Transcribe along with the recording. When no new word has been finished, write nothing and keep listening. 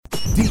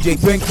DJ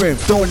Grimm,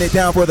 throwing it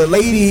down for the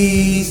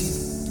ladies.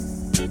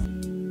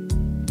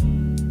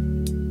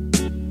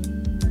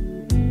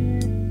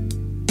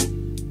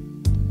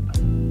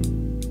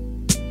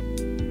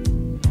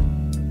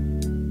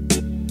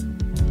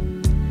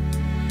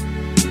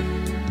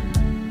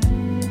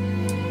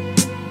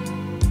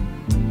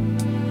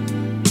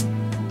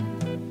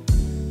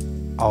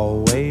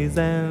 Always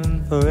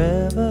and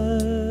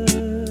forever,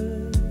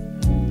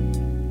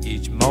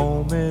 each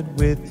moment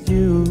with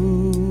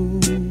you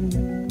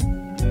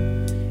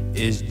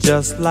is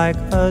just like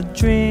a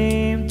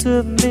dream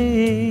to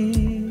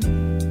me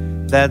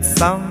that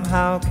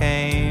somehow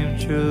came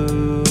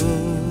true.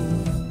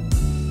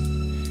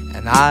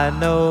 And I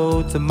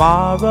know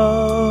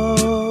tomorrow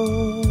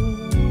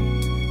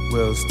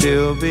will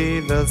still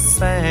be the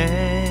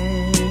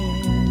same,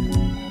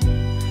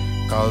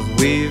 'cause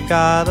we've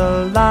got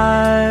a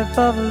life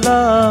of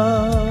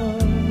love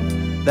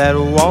that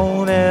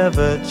won't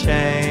ever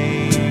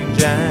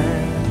change.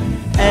 And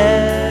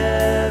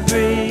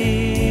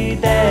every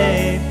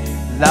day,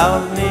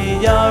 love me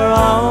your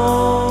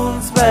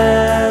own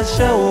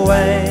special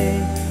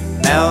way,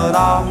 melt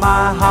all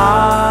my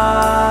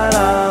heart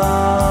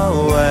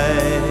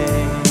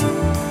away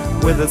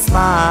with a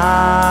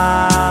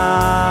smile.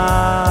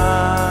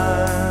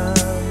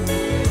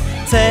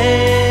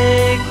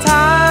 Take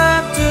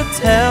time to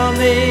tell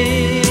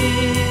me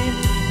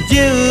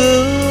you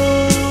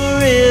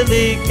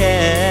really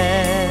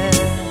care,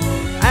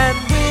 and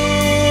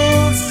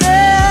we'll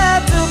share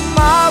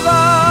tomorrow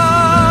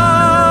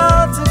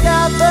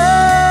together.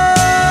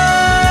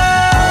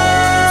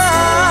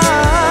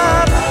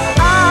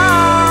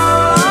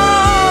 I'll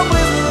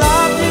always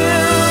love you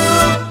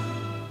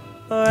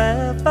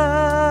forever.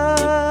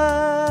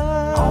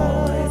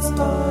 Always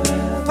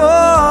forever.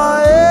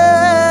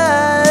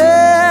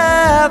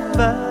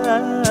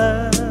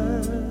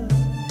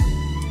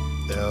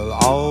 There'll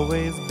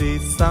always be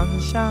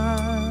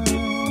sunshine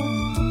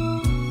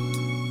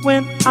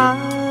when I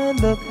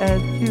look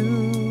at you.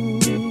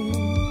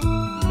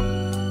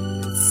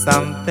 It's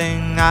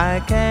something I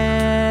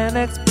can't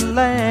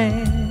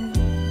explain,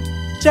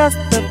 just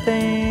the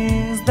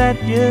things that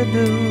you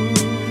do.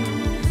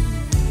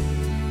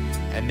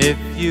 And if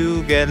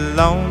you get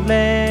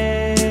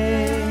lonely,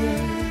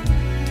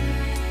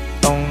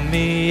 phone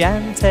me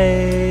and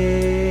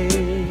take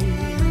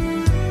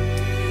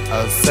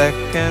a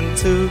second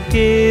to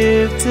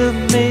give to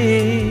me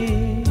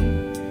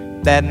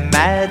that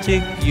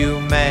magic you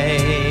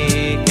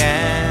make.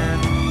 And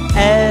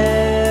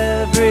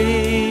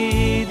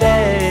every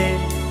day,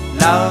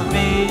 love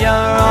me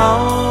your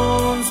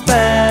own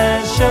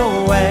special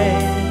way,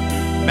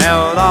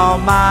 melt all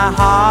my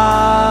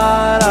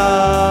heart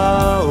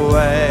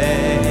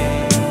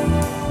away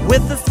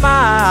with a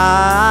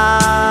smile.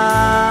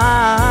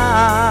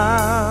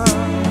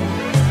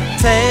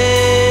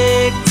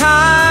 Take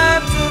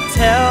time to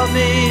tell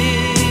me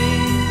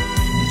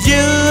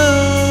you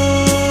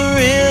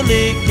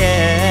really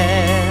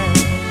care,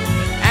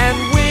 and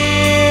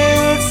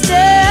we'll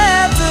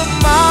share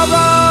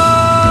tomorrow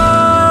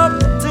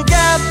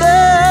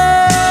together.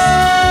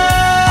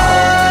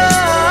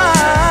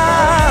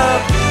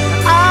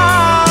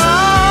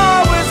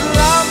 I'll always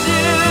love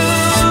you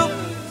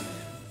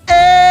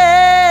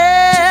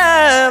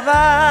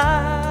ever.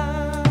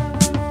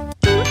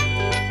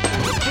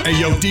 Hey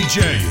yo, DJ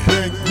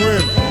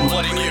Grimm,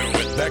 flooding you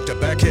with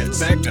back-to-back hits.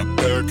 Back to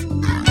back.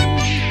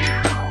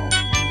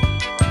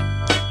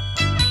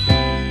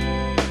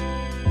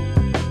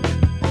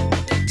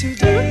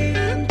 Today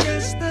I'm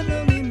just a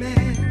lonely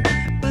man,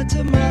 but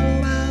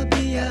tomorrow I'll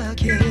be a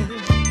king.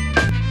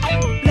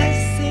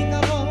 Blessing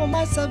all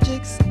my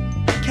subjects,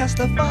 cast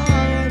a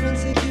far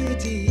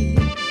insecurity.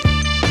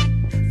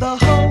 The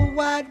whole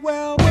wide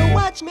world will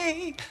watch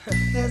me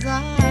as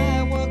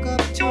I walk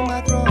up to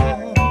my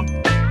throne.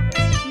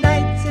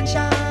 Knights in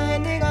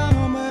shining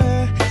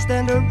armor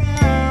stand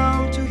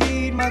around to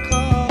heed my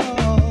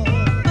call.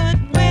 But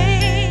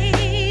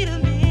wait a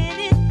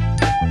minute,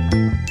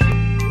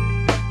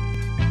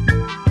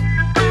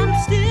 I'm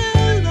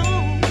still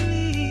lonely.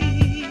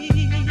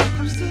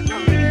 I'm still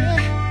lonely.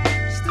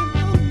 Still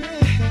lonely.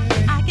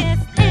 I guess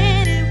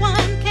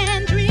anyone can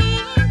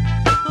dream,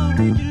 but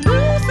when you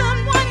lose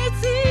someone, it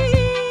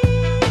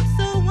seems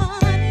so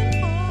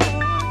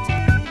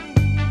unimportant.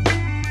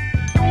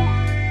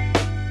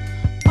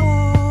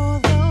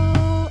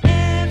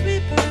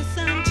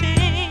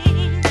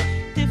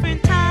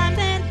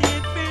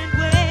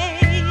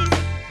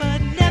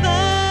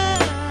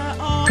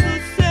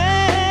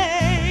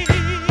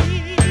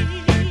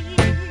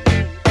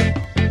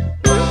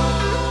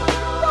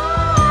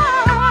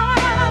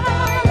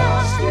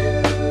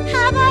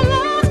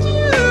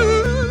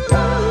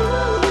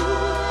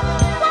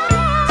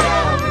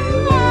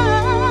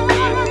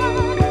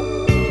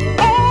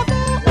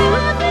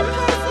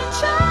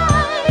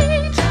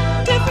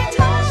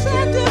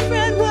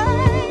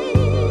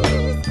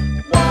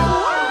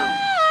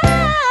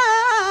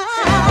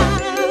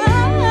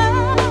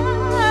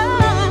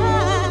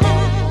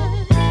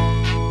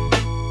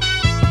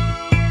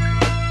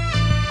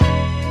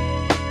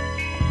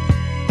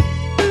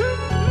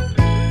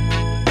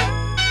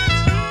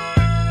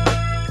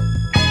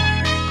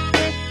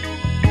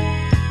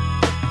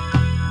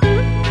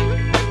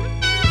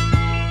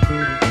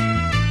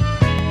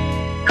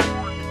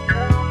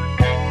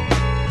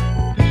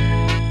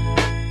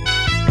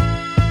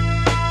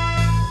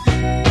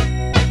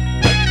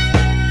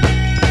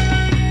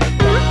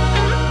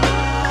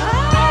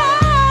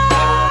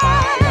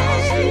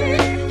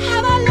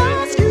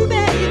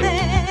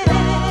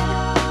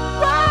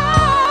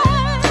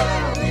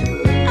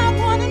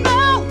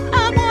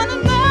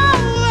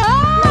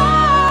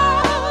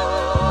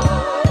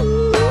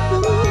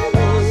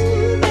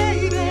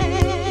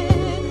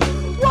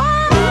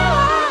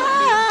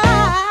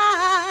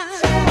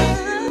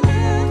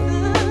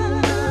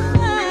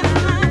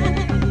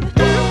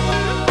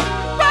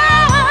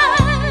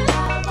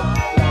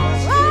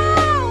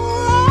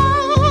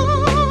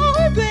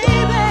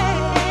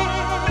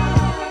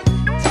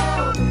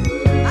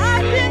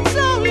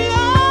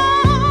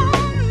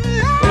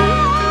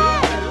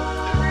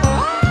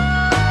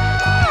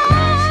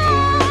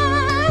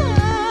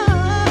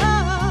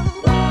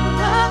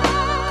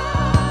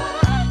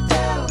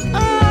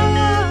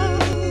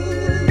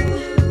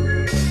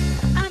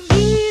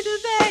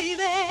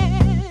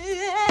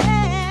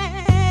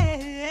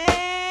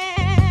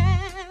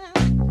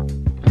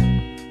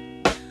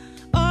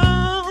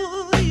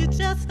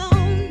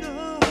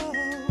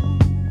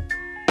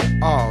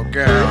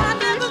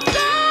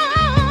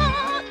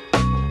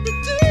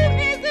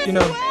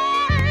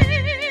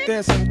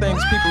 there's some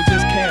things people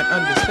just can't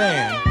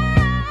understand.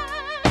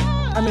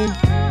 I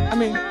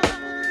mean,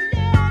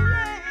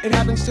 it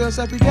happens to us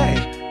every day.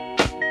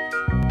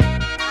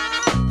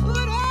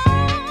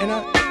 And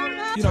I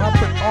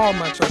put all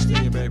my trust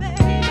in you, baby.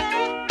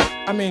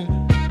 I mean,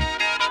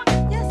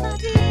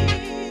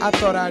 I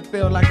thought I'd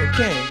feel like a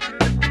king.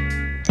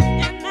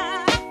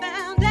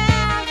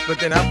 But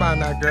then I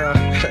found out, girl,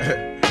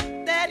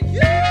 that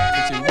you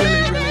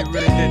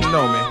really didn't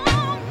know me.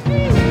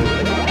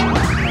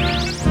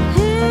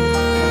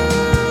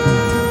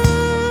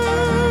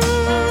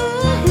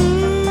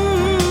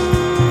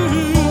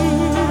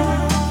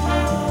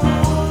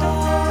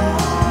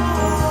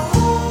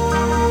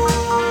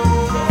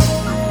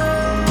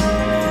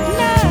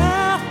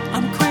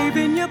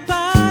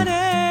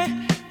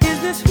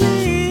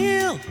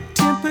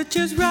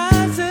 Temperature's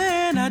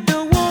rising, I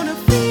don't wanna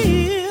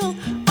feel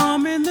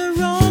I'm in the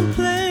wrong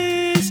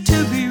place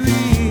to be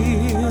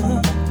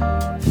real.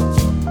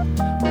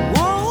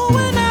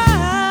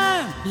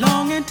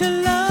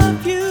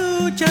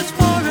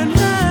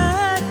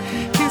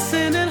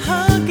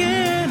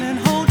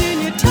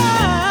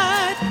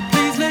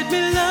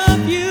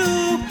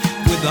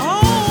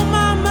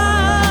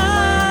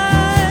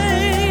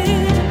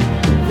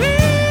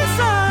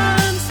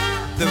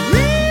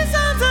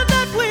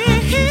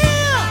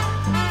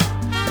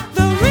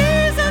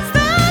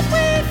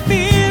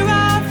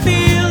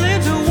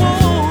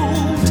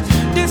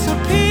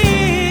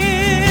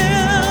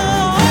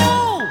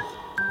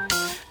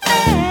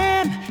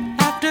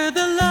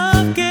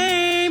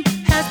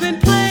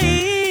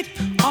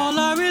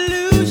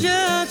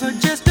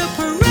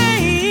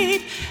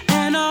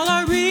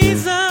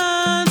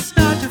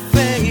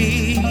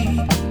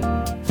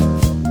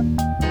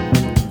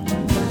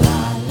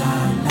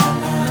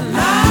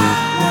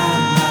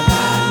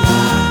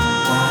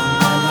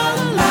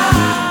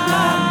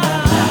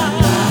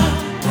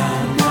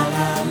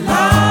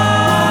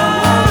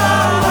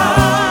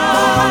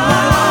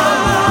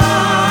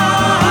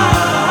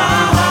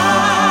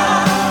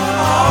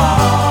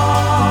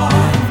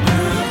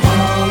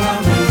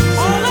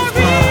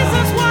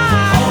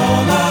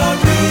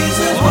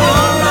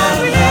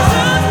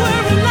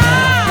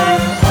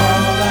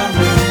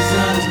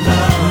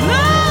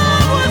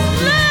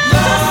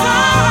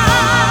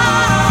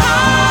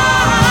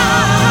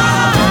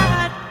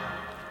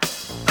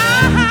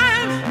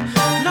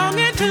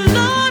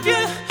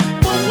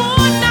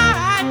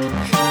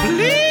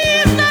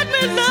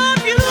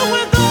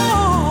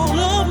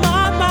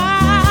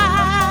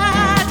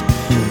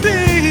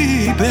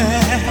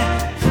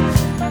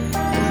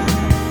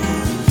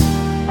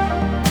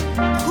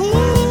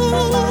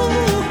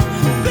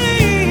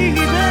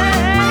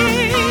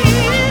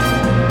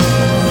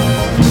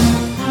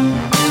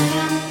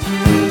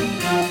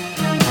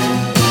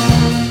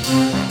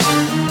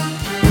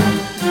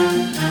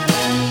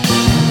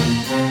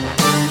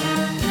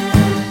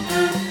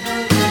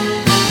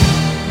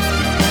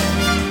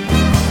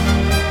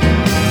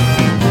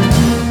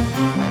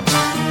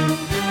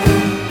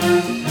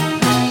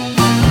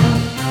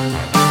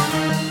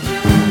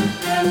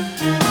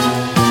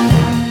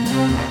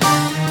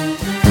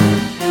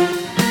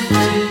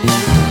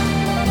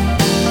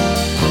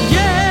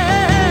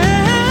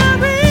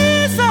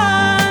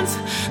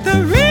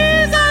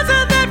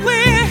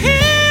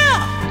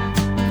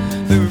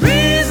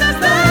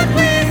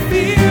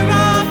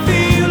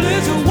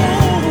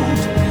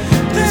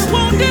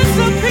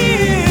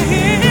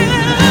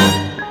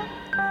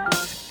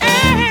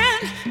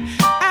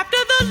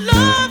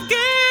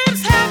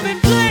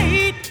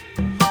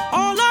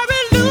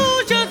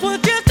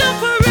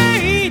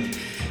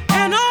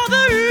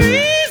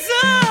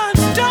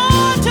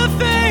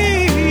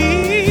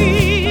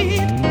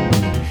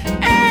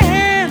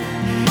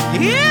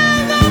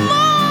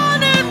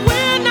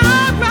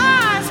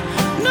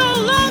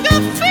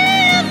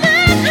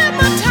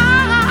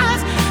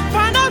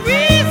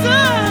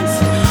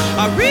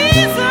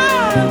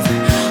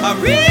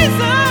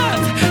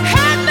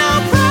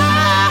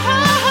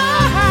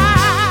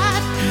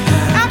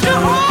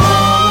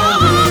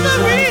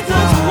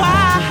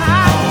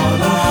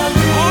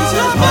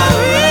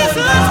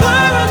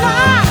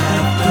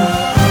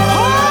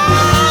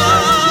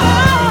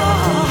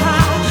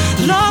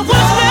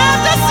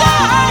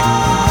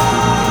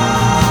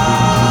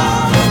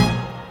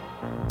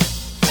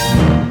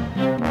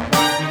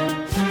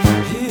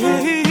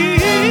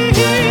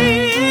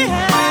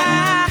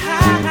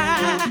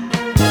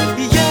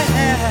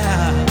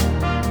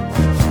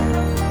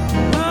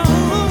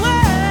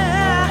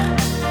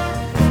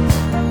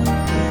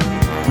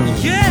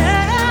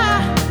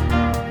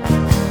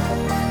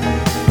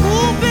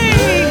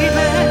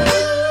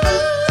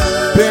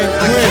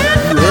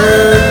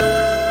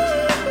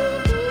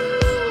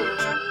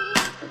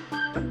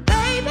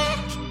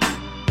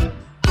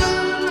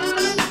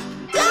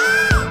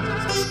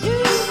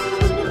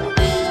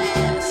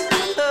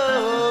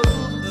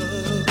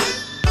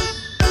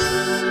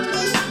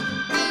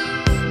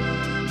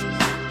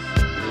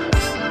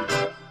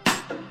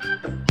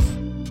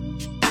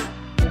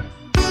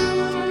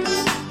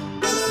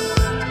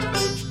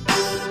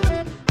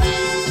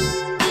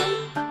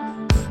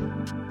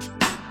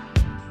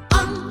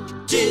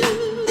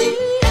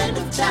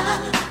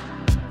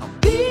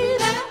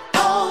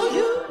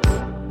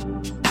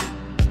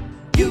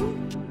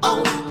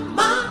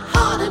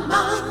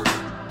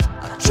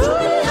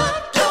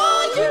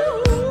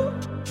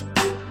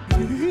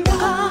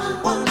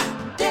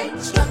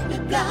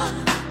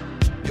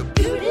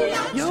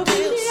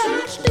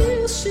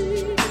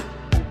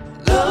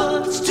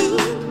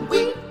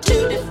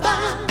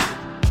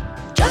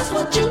 just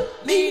what you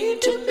mean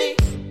to me.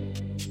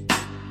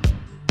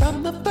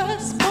 From the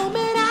first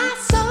moment I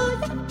saw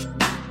you,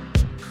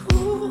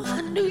 ooh,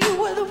 I knew you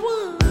were the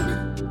one.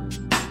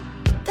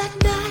 That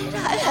night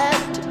I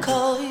had to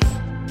call you.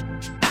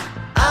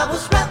 I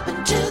was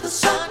rapping till the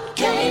sun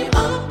came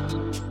up,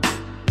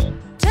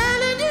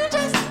 telling you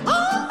just,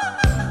 oh,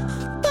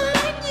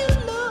 fine you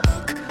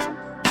look.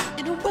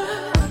 In a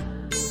word,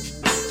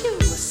 you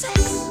were sex.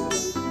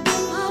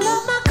 All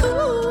of my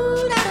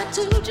cool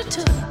attitude you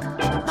took.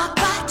 My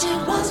body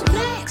was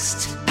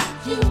next.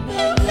 You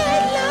made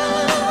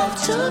love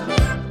to me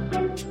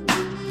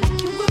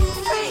like you were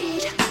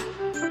afraid.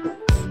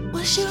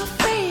 Was you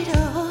afraid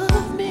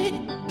of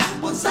me?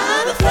 Was I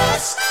the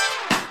first?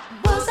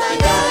 Was I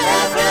your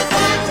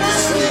everything to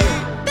see?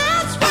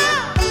 That's why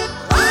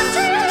I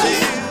tell you,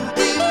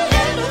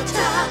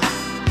 anytime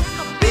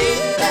I'll be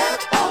there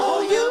for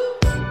you.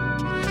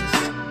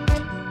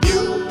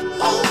 You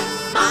own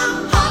my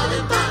heart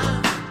and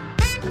mind.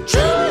 I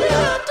truly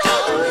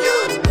adore you.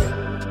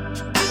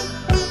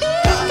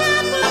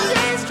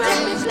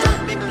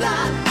 Strike me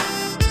blind.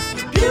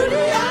 Your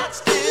beauty I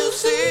still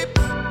see.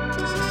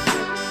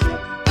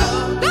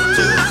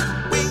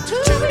 Weak to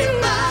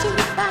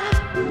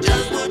define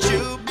just what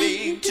you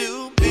mean to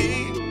me.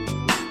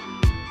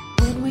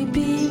 When we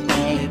be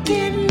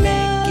making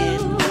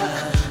love,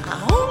 I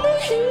only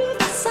hear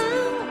the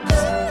sound.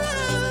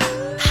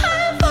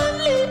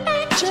 Heavenly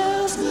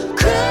angels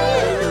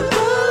crying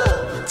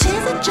above,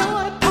 tears of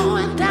joy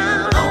pouring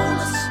down on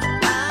us.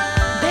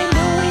 They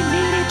know we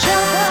need each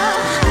other.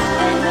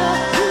 They know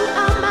you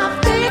are my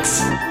fix.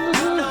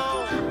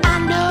 I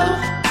know,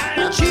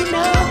 but you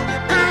know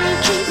I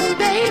ain't cheating,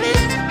 baby.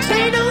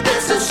 They know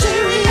this is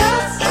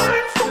serious. I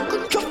ain't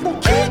fucking couple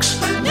kicks.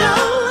 No,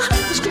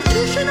 this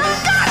condition I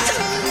got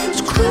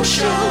is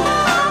crucial,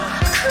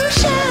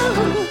 crucial,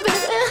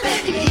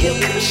 baby. You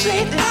can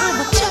say that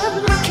I'm a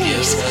terrible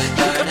case.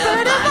 You can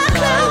burn up my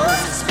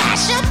clothes,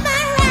 smash up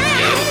my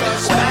ride.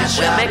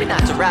 Well, maybe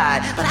not to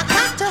ride, but I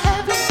got to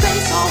have your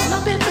face all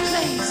up in the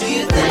place. Do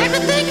you think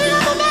everything of a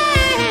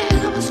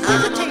man of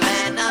exquisite taste? I'm a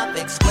man of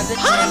exquisite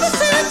taste.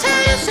 100%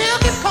 Italian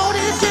silk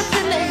imported in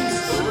different lace.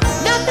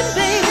 Nothing,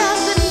 baby,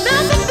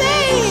 nothing,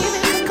 baby,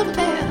 can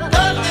compare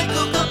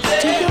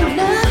to your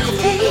lovely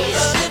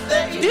face.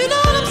 You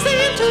know what I'm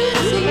saying to you?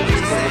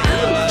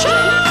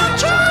 Trying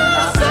to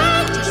say,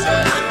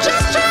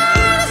 just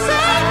trying to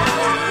say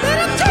that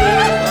I'm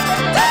trying to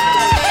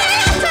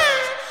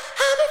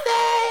I'll be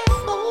there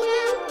for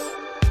you.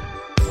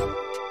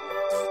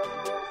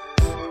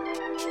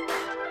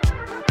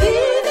 Be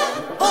there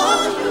for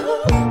you.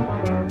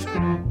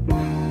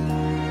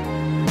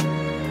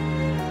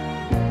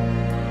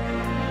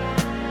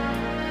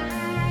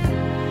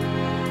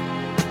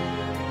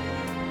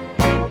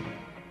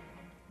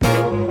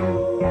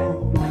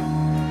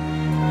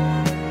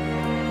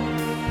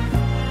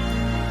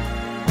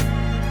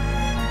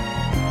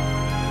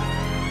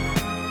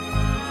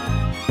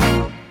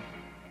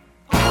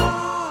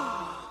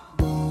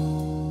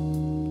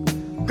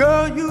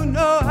 Girl, you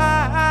know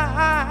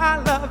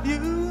I love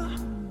you,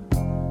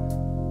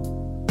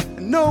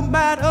 no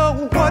matter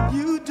what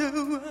you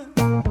do.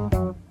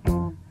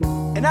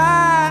 And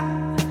I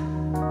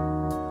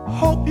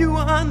hope you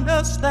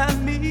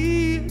understand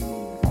me.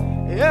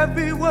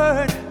 Every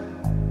word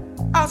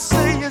I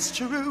say is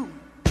true,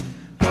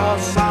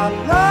 'cause I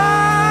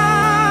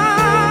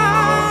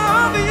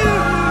love you.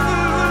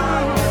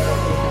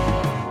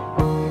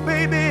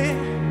 Baby,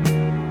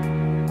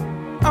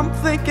 I'm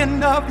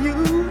thinking of you,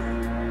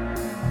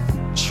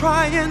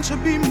 trying to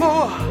be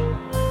more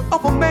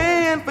of a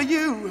man for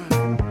you.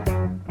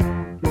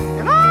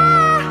 And I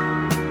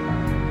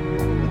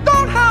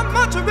don't have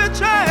much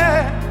riches,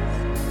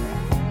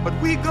 but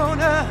we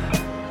gonna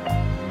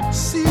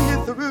see you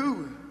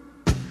through,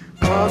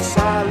 'cause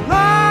I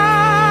love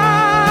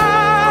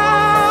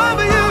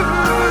you.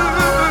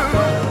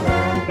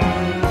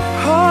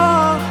 Oh,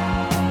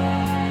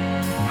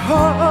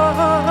 oh,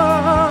 oh, oh,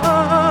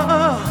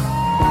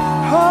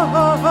 oh, oh.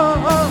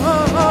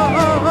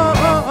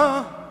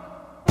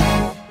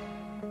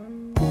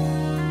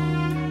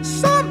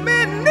 Some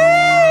men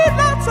need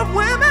lots of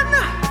women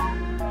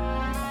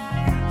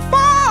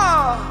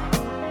for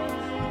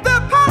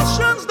their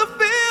passions to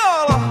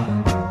feel,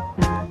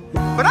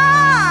 but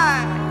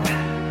I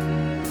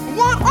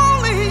want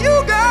only you,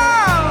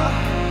 girl.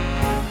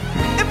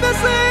 If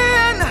it's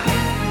in,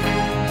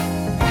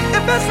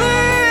 if it's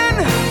in,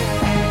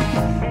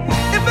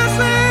 if it's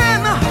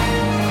in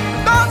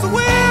God's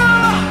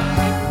will,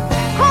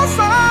 'cause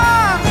I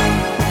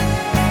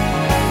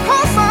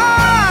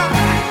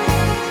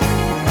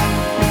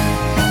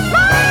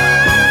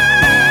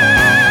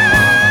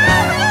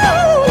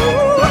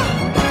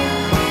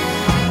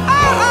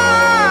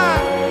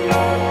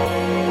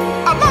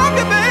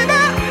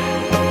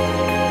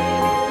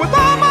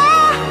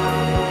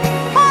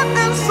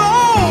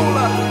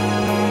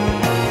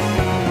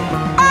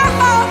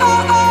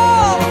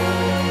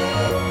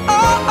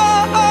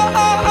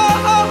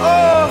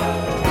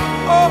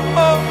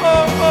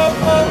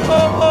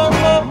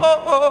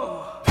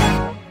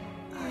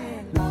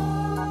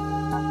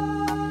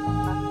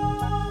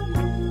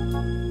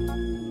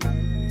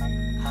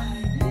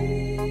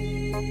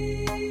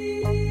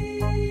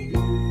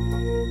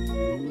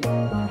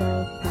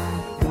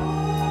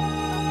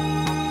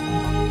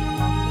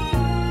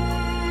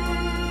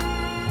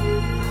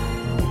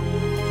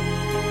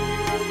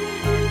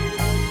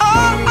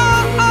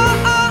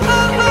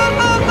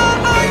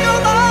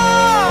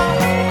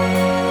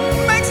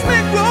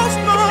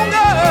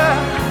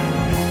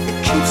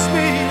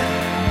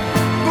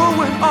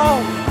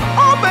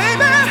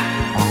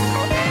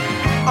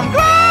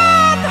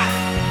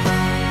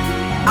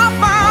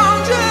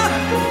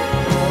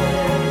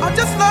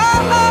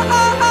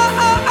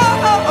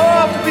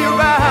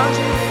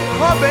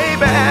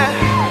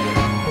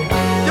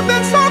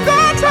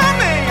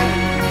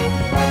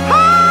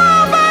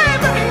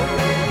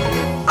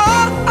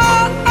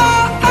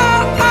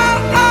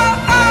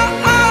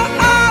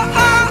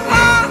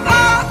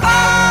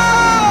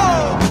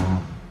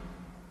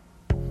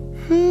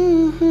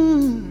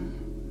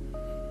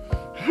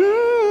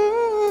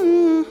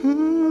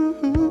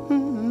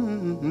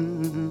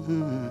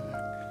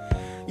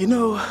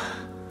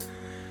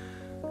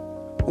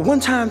one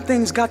time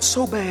things got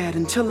so bad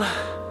until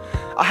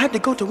I had to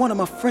go to one of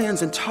my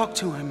friends and talk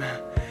to him.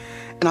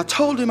 And I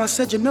told him, I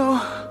said, you know,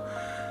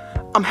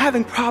 I'm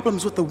having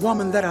problems with the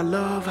woman that I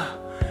love.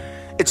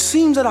 It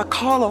seems that I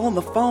call her on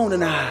the phone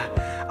and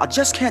I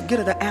just can't get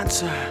her to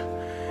answer.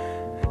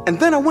 And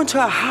then I went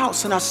to her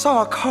house and I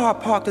saw a car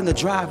parked in the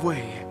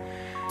driveway.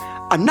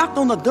 I knocked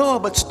on the door,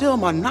 but still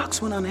my knocks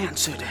went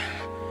unanswered.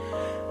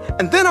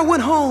 And then I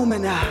went home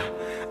and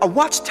I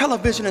watched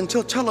television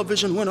until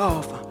television went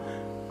off.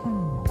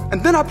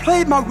 And then I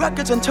played my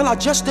records until I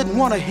just didn't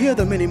want to hear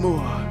them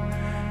anymore.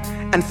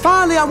 And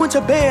finally I went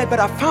to bed, but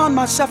I found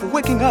myself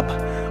waking up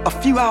a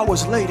few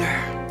hours later.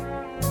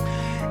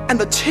 And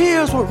the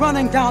tears were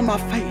running down my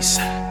face.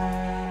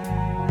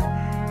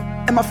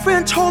 And my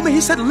friend told me,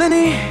 he said,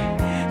 Lenny,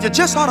 you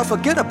just ought to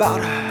forget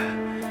about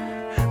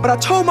her. But I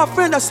told my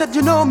friend, I said,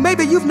 you know,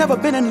 maybe you've never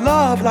been in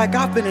love like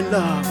I've been in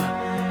love.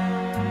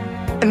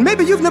 And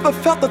maybe you've never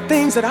felt the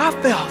things that I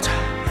felt.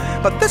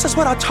 But this is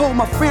what I told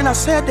my friend. I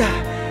said,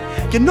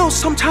 you know,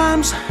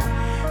 sometimes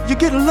you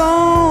get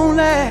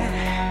lonely.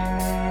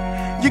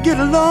 You get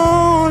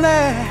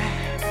lonely.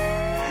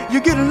 You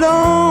get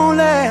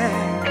lonely.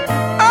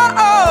 Oh,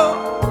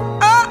 oh,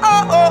 oh,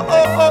 oh,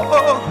 oh, oh,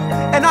 oh.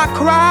 And I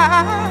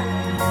cry.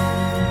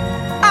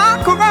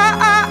 I cry.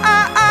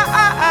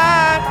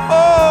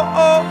 Oh,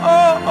 oh,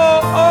 oh,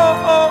 oh, oh,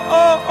 oh, oh,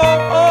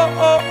 oh,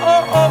 oh,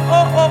 oh,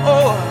 oh, oh,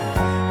 oh.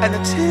 And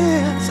the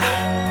tears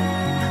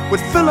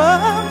would fill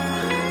up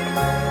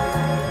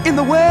in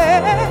the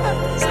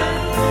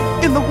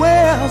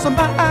wells of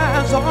my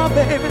eyes, oh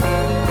baby.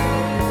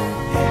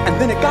 And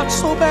then it got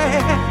so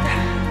bad,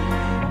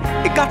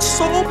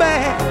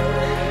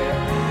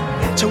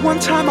 till one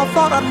time I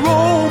thought I'd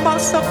roll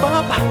myself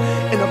up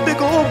in a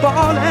big old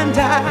ball and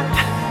die.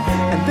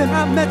 And then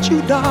I met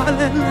you,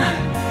 darling,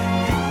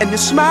 and you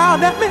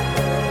smiled at me.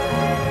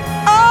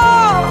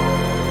 Oh,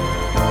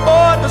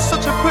 oh, it was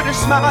such a pretty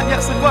smile,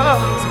 yes it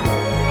was.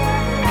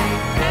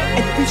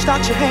 And you reached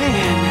out your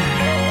hand.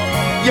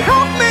 You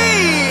helped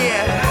me.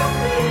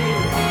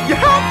 You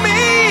helped me.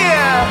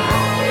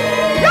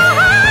 Yeah.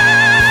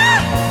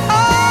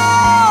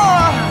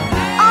 Oh,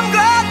 I'm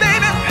glad,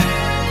 baby.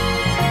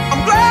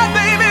 I'm glad,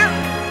 baby.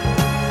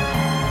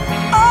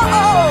 Oh,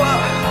 oh,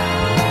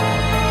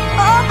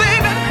 oh,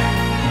 baby.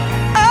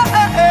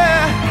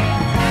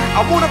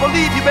 I won't ever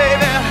leave you,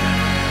 baby.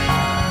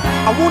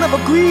 I won't ever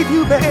grieve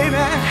you,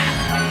 baby.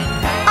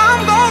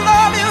 I'm gonna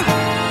love you.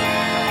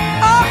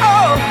 Oh,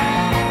 oh,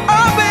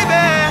 oh,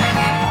 baby.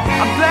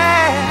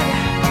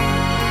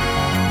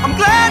 I'm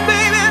glad,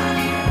 baby.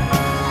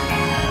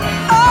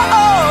 Oh,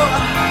 oh,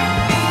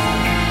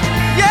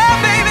 yeah,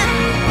 baby.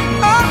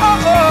 Oh,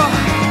 oh, oh.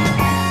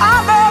 I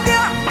love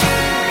you.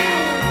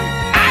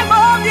 I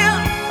love you.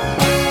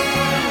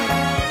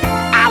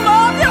 I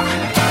love you.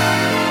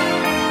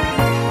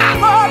 I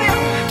love you.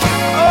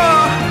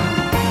 Oh,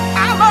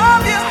 I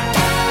love you.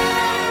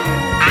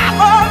 I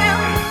love you.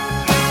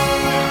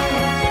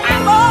 I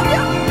love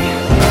you.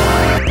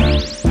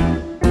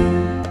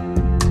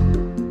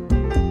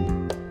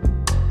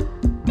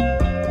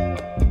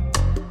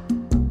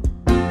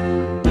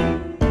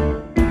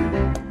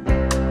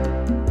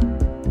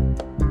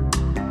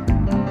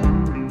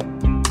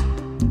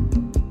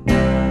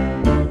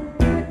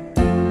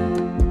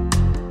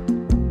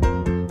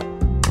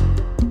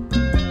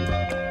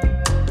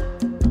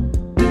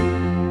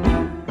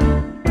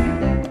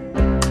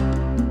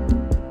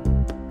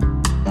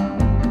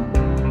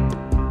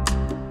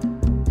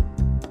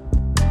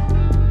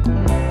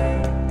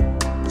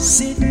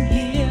 Sitting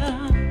here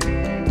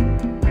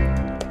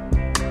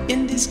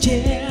in this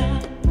chair,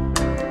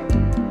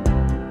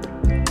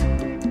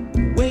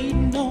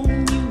 waiting on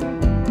you,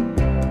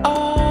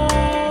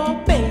 oh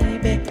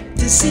baby,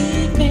 to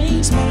see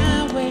things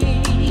my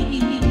way.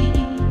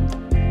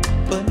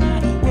 But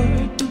not a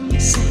word do you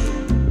say,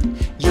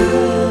 you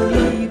don't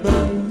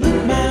even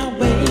look my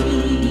way.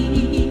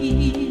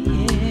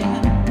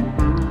 Yeah.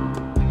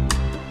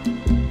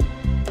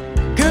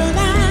 Girl,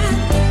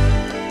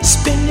 I'm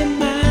spending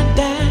my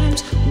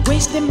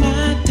wasting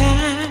my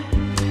time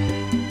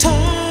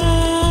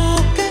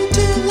talking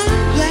till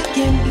I'm black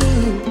and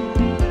blue.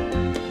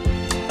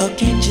 Oh,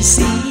 can't you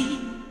see?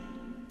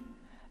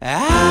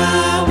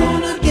 I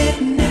wanna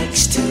get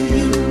next to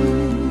you.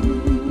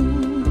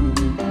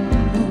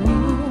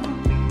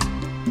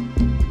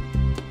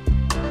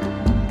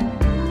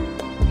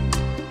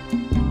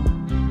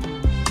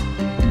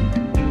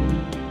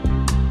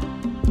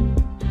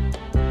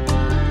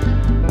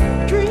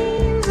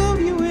 Dreams of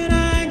you and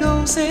I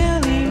go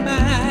sailing by.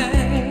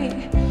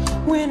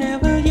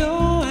 Whenever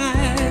your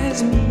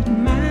eyes meet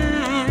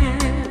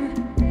mine,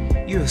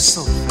 you're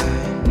so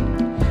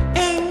fine.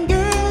 And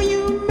girl,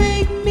 you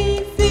make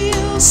me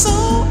feel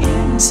so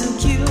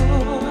insecure.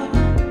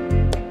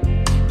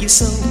 You're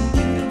so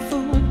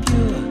beautiful and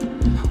pure.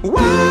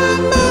 Why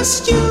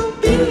must you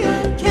be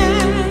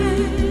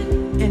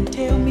unkind and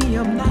tell me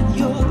I'm not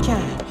your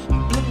kind?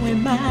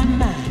 Blowing my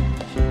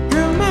mind.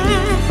 Girl,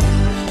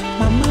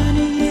 my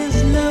money is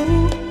low,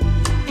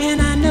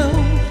 and I know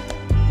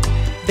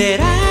that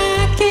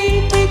I can't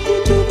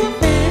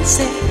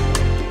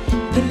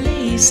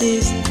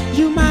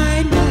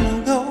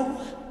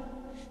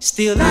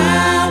Still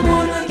I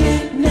wanna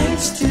get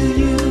next to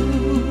you.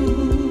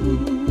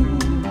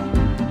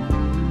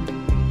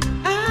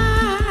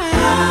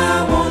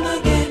 I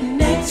wanna get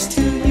next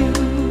to you.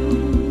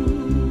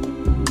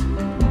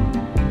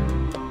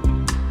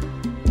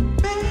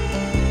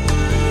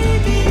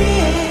 Baby,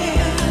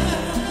 yeah.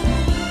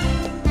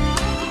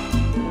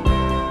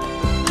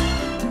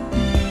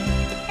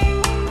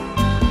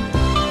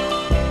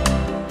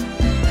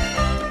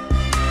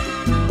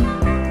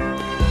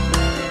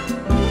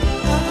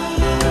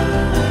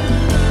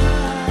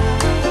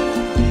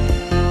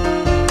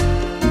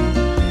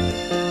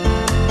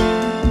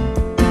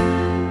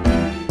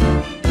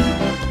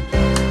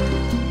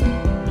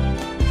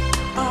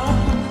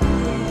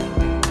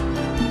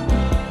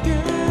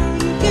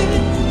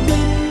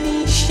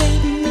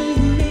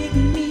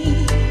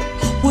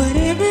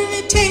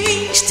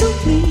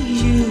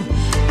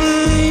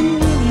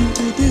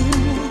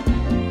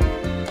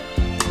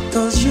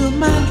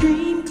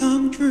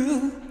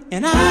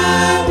 And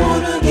I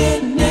wanna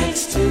get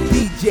next to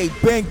DJ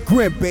Ben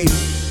Grimm, baby.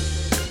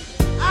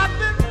 I've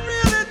been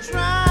really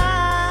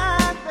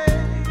trying,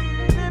 baby,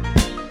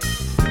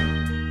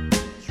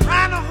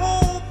 trying to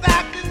hold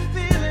back this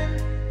feeling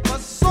for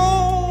so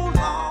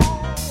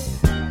long.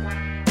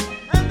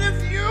 And if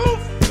you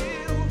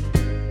feel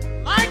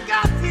like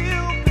I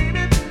feel,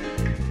 baby,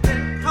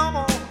 then come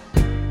on.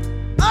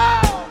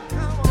 Oh,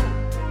 come on.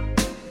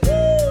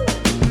 Woo.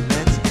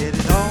 Let's get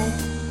it on.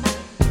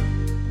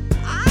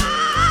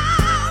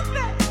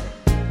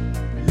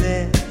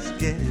 Let's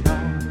get it on.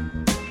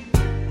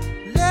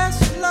 Let's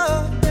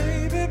love,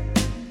 baby.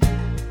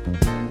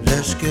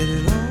 Let's get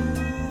it on.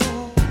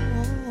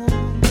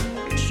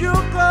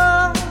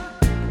 Sugar,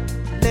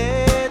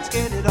 let's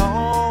get it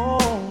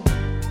on.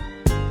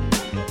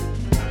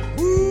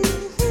 Ooh,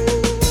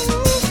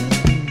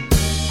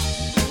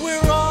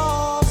 we're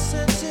all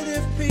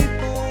sensitive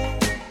people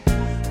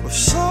with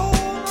so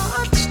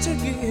much to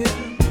give.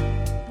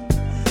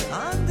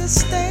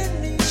 Understand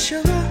me,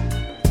 sugar.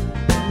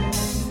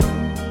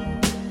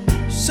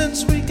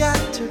 Since we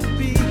got to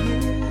be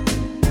here,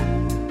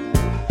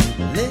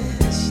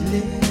 let's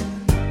live.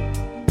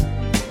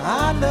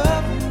 I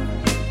love you.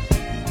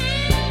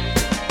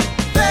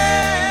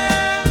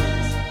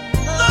 There's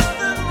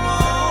nothing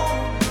wrong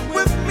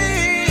with me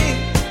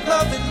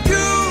loving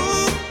you,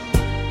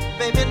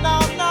 baby, no,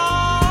 no.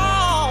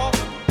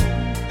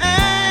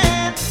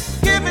 And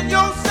giving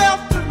yourself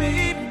to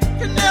me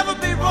can never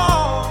be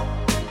wrong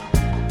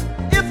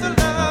if the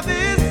love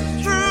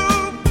is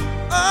true.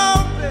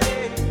 Oh, baby.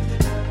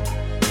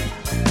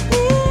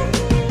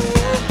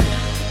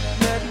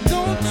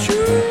 Don't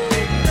you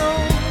know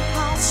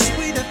how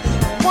sweet and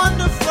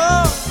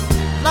wonderful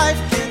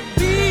life can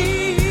be?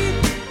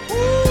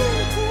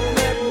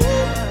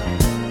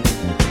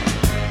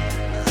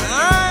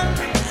 I'm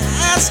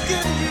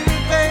asking you,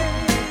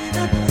 baby,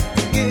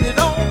 to get it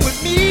on with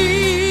me.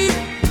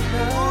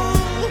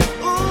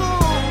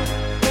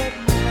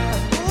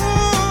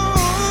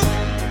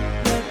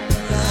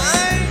 I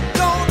ain't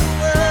gonna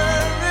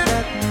worry,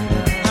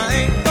 I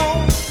ain't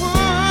gonna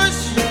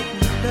push,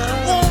 I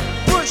won't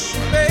push,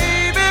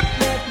 baby.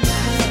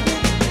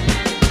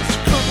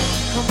 Come on,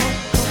 come on,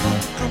 come on,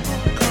 come on,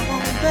 come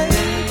on,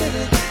 baby.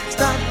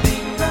 Stop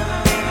being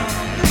around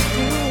the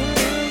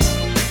bush.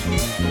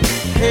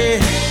 Hey,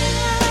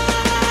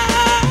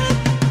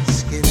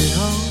 let's get it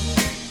on.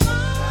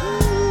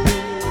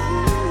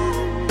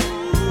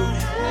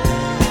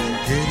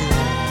 Get it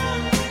on.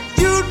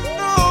 You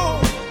know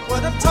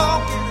what I'm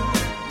talking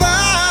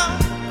about.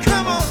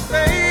 Come on,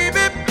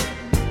 baby.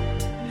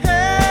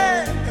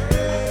 Hey,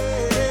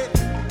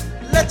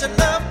 let your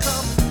love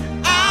come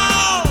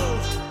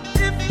out.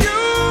 If you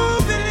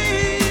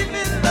believe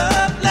in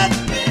love, let's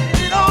get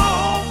it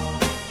on.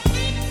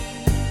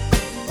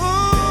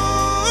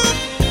 Ooh,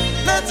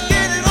 let's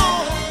get it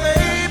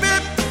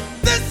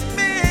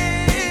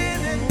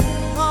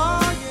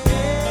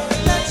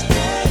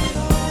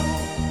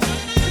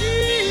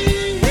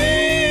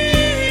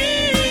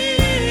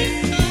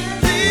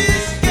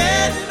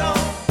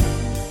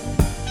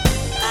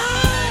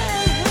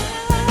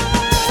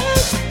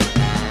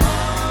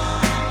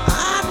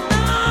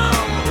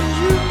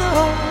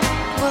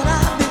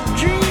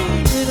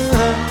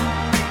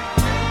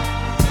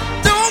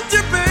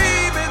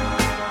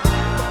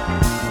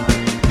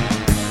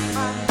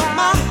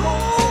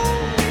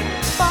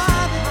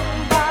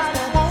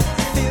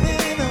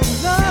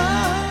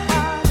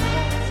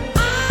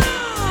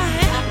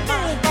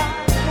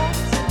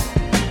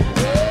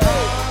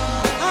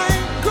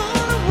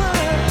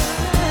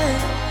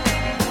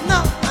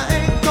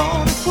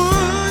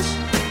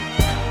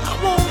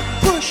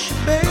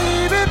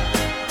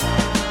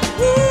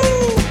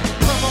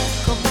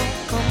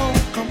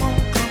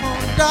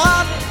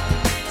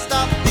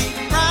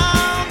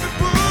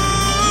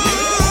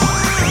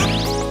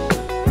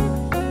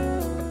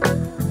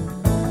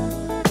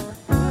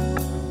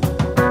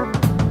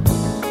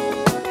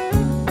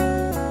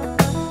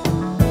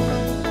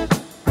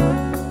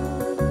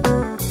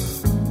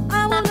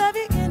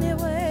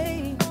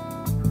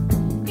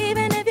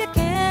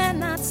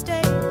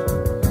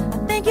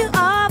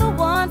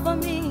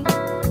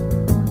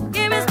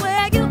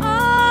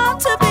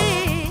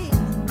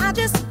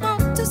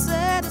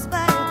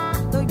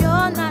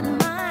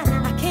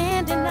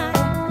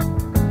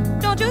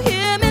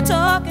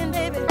talking,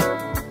 baby.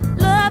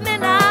 Love me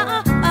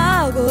now,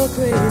 I'll go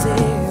crazy.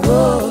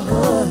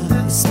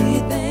 Oh,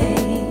 sweet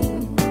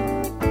thing.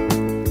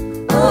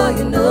 Oh,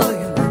 you know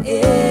you're my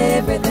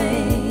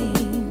everything.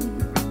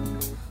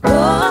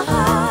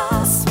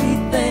 Oh,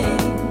 sweet thing.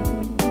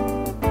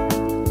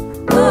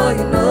 Oh,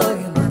 you know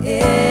you're my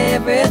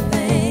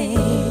everything.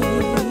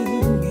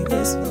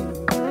 Yes, you.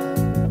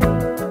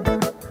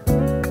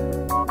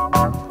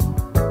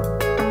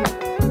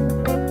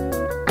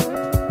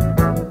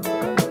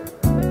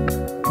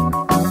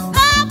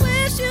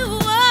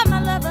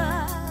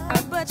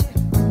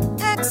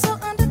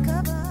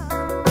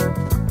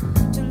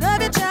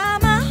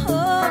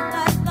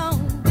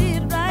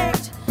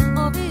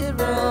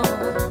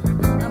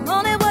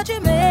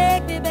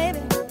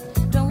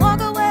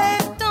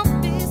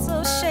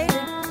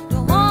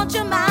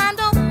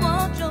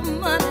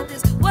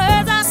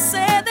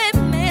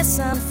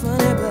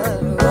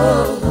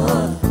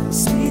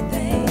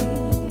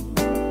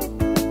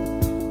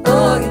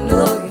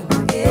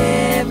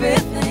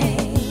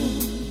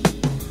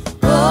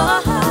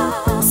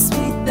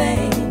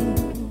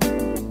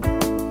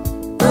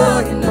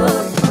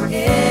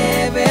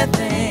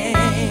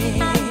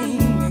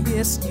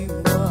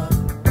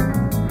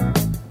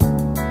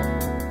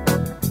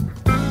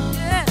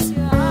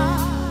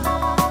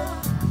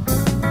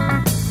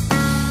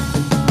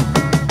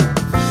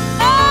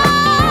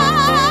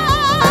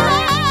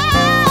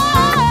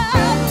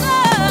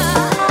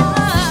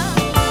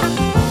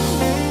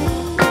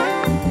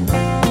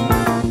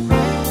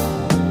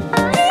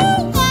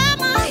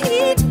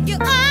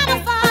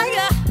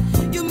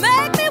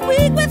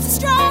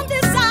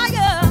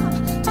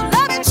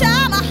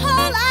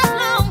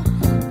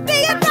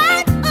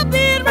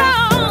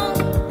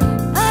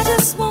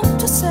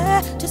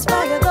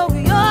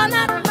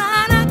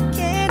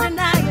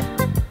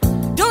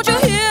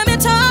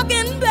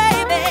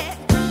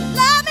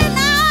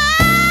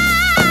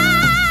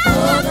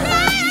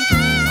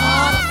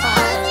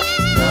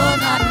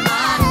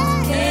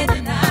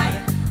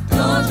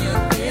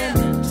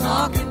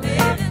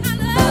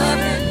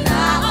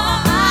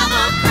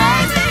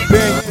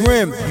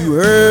 Grimm, you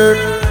heard?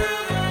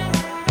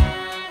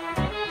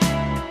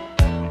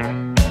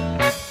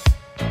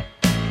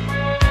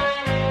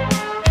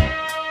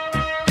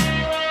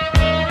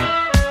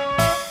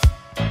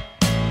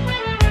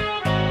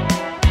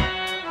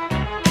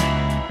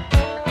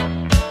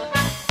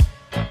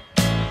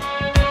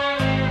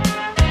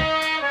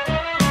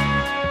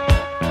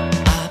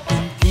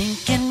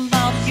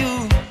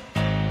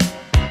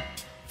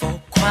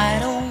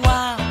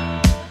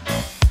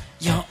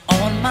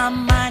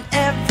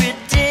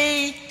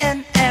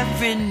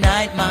 Every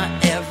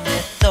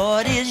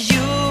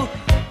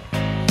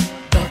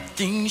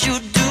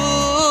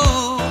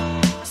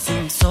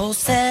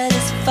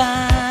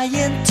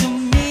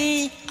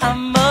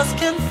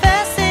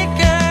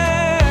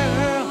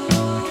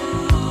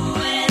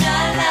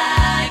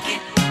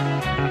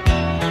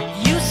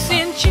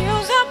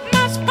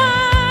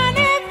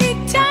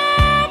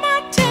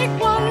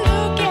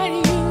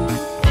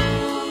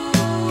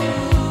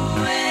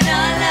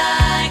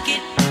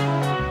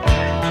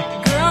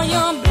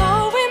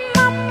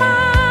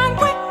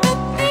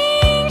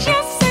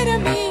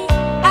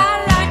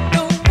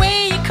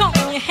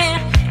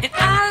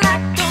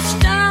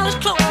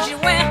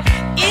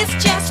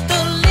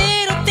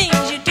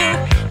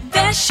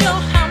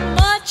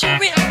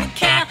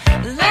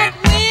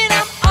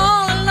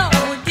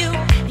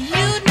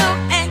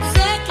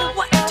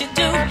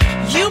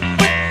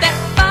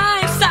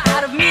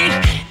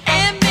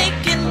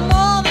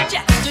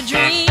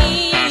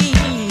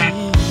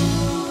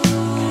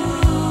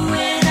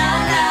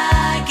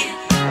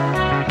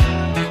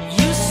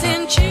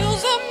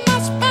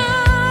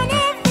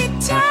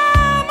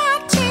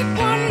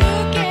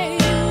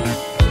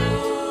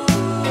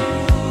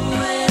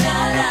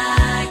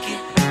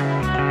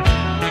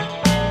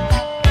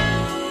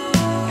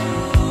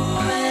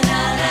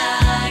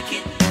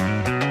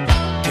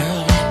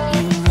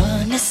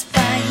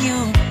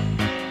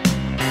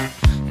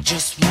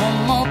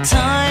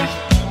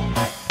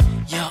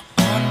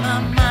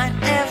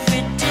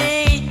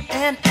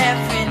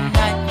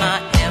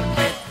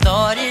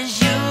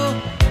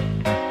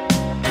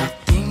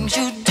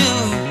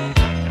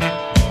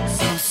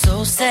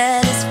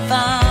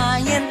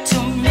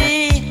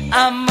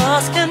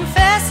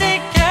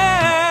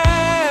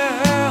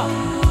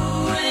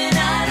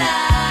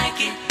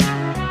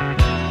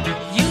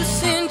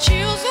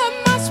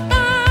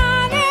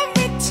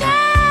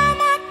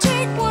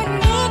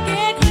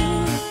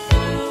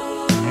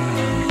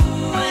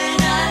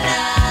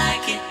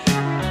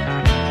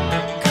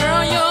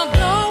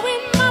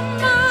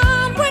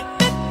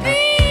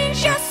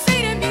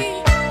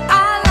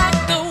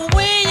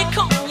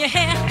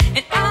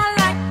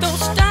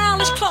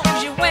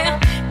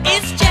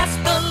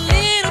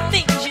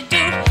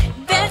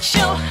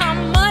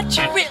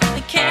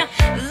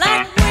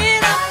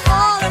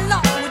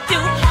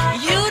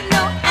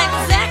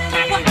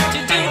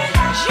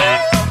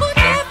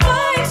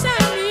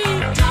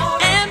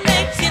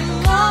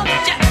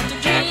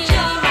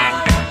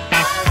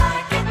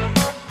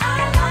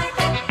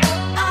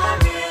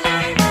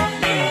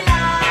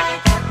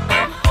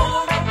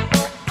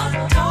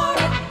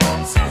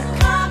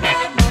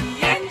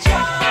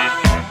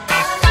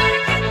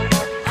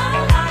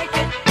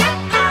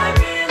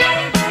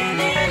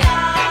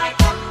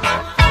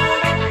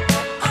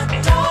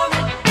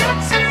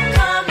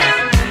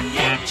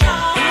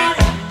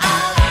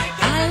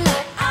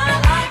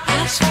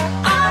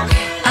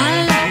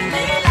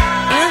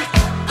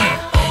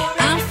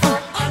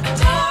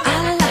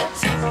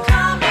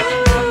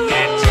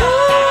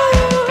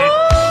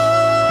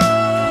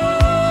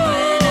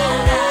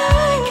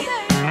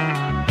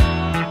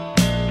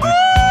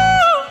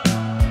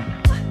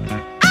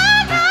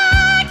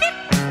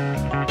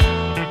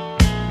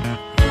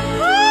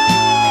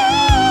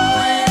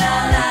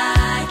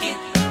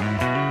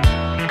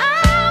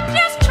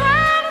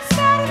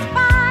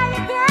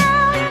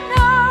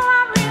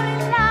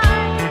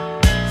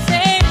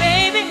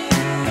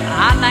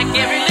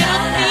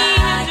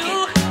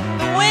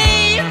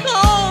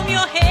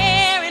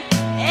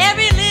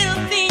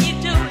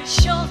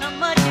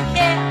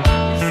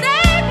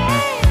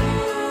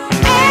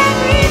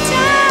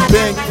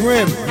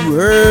you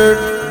heard?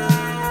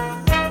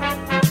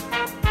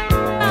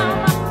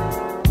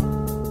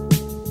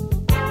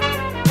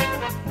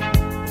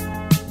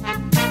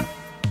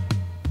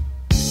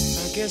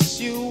 I guess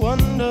you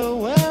wonder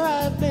where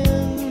I've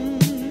been.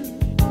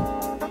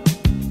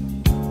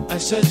 I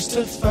searched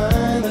to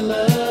find the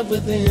love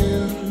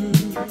within.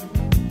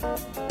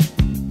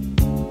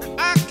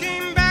 I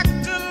came back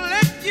to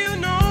let you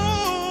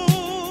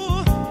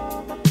know.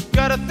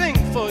 Got a thing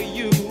for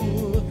you,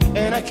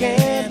 and I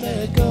can't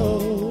let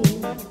go.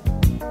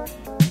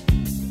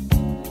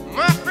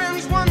 My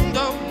friends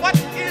wonder what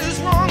is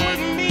wrong with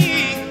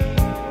me.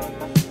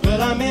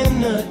 Well, I'm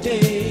in a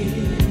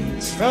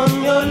daze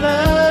from your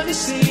love, you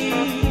see.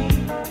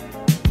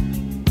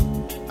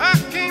 I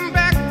came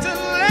back to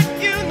let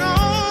you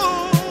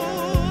know.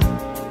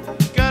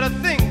 Got a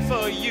thing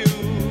for you,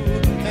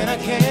 and I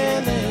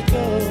can't let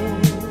go.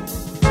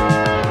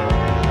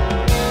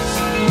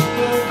 Some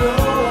people go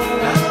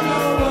around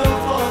the world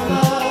for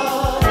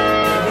love,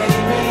 and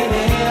they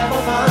may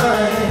never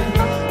find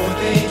what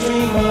they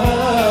dream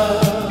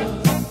of.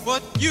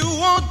 What you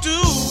won't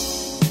do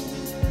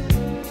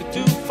to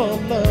do for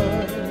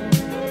love.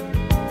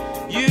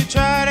 You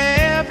tried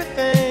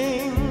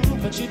everything,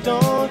 but you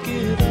don't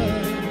give up.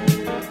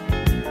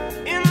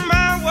 In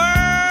my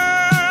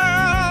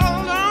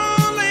world,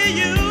 only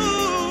you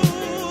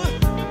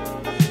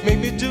make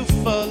me do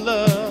for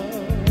love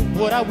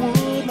what I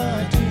would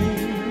not do.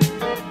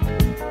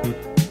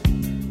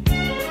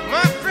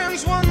 My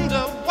friends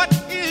wonder what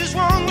is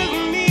wrong with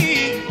me.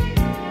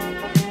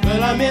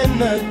 Well, I'm in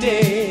the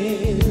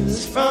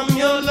daze from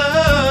your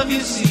love,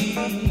 you see.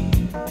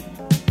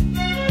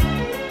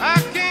 I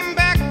came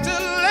back to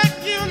let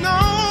you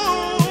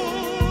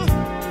know.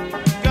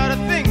 Got a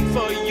thing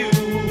for you,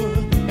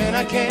 and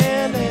I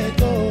can't let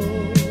go.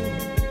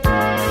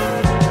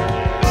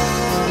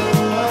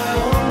 Oh, I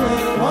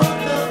only want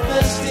the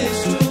best, it's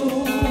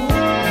true.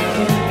 I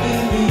can't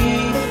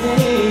believe the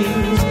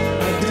things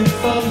I do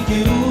for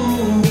you.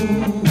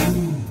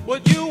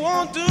 What you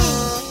won't do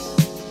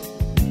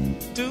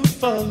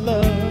for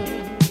love.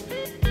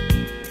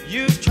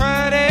 You've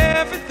tried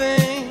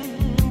everything,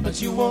 but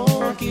you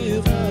won't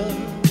give up.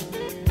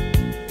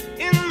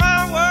 In my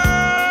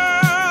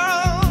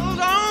world,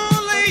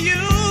 only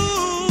you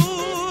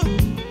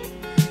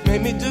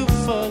make me do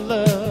for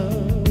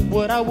love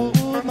what I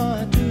would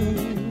not do.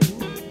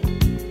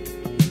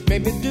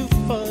 Make me do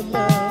for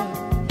love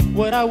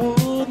what I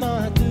would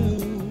not do.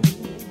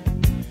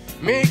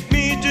 Make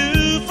me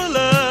do for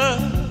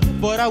love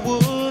what I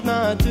would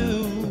not do.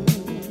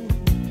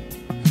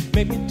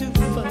 Make me do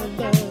for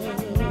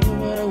love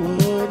what I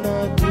would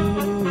not do.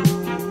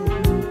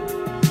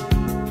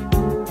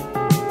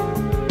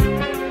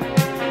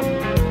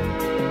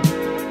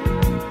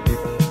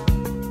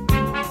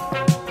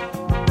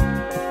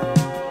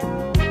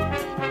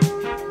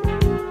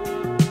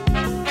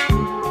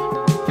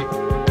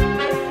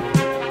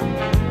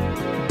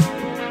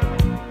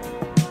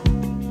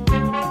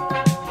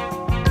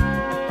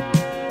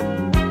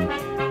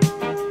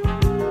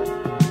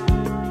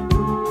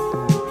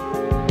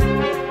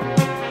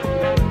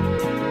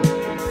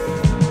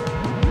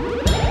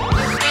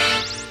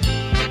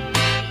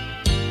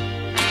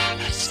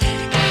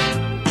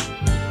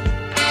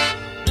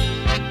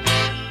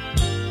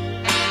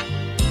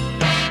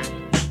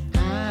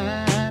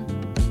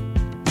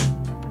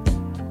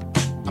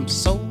 I'm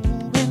so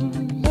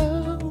in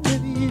love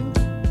with you.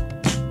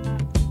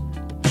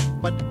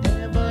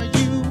 Whatever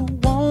you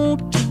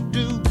want to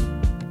do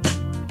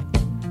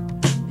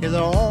is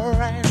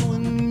alright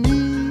with me.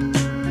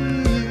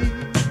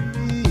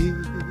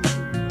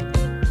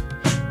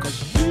 'Cause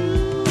you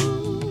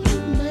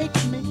make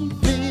me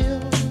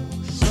feel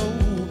so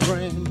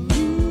brand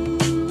new.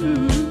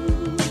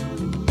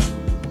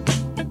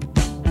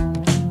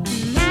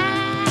 And I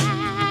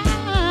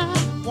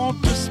want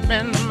to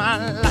spend my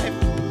life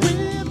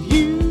with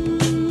you.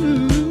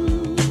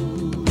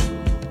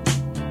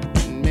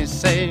 Me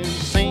say,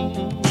 sing,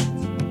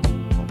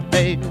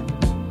 baby,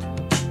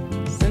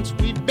 since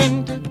we've been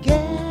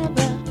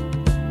together.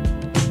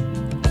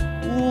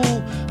 Ooh,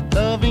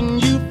 loving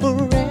you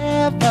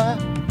forever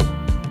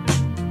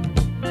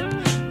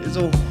is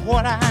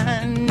what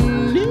I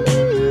need.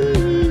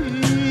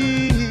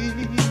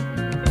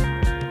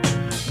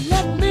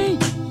 Let me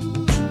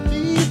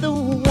be the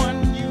one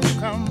you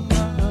come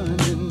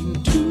running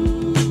to.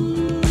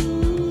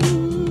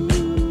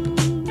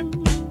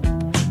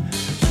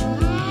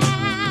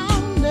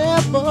 I'll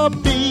never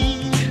be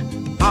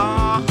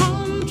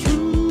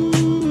untrue.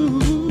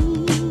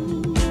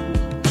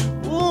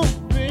 Oh,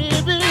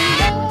 baby,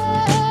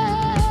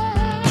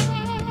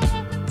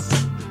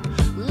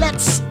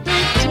 let's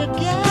stay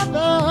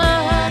together.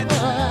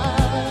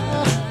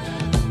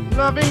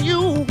 Loving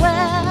you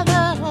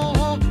weather,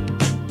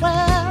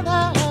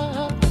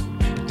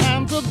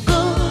 times are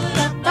good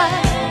and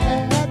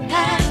bad,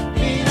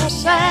 happy or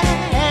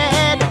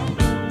sad.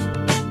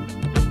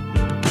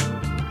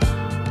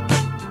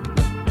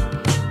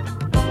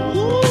 Ooh,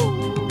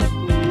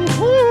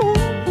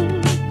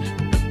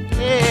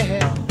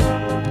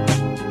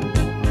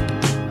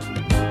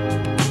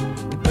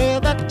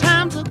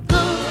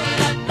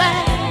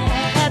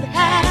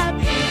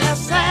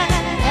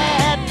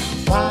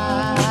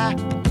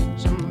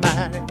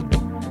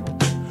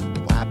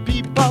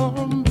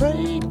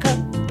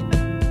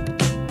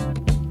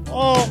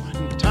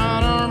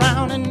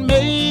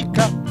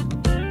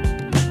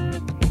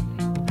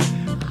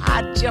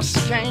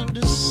 just can't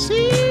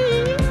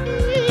deceive.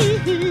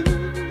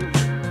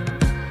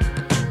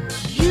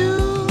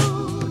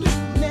 You'd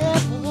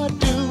never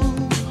do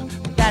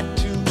that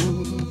to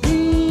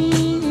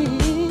me,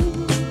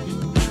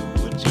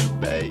 would you,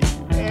 baby?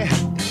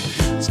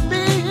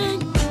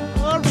 Being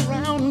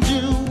around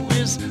you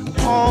is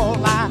all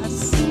I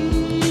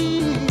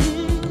see.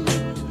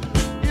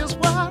 Is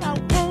what I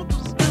want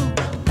to do.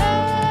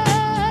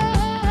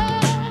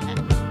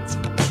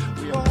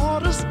 We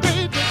ought to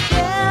stay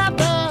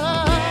together,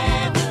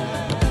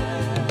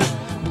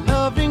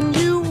 loving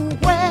you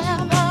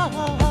weather,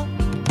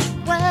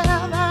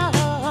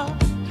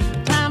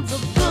 times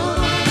are good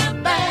and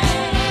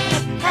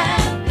bad,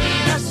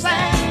 happiness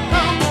and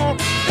come on.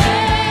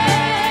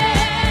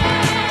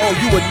 Oh,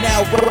 you are now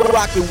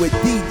rocking with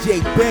DJ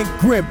Ben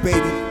Grimm,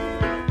 baby.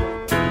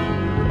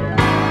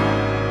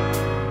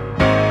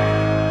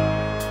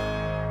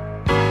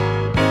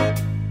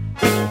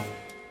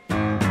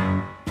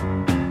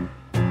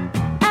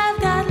 I've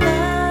got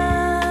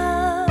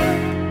love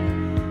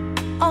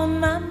on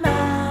my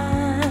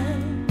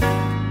mind.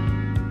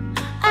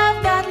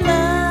 I've got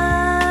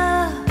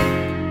love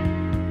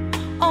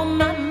on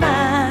my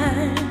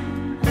mind.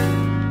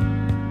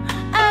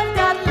 I've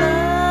got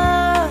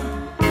love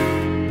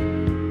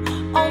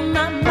on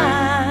my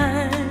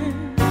mind.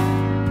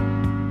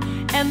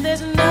 And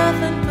there's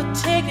nothing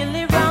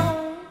particularly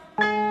wrong.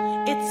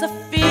 It's a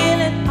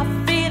feeling I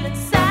feel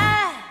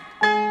inside.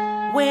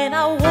 When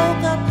I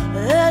woke up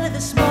early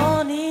this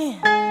morning,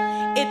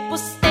 it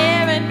was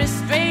staring me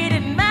straight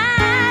in my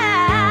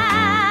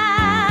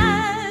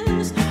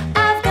eyes.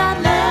 I've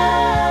got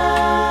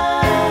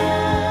love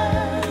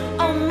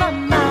on my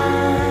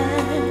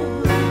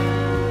mind.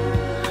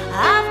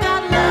 I've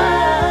got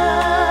love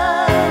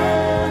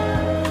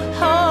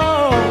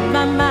on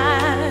my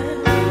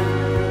mind.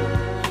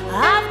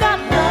 I've got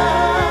love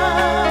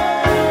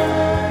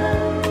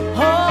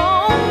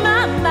on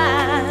my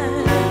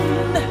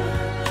mind.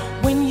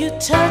 When you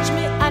touch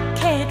me, I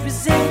can't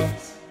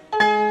resist.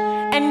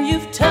 And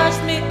you've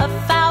touched me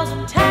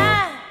 1,000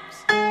 times.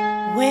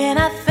 When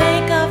I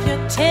think of your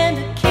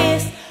tender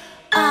kiss,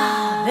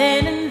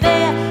 then and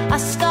there I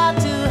start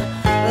to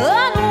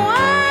unwind.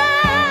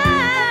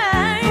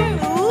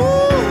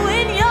 Ooh,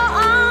 in your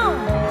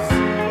arms,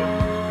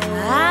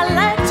 I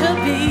like to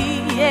be,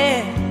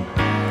 yeah,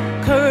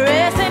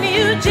 caressing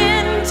you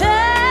gentle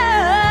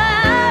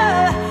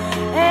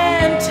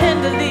and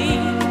tenderly.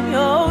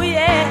 Oh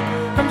yeah,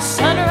 from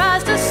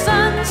sunrise to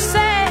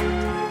sunset,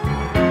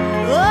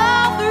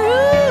 all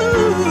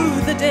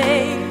through the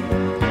day.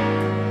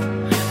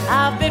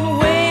 I've been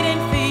waiting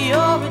for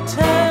your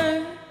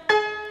return,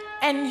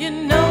 and you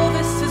know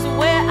this is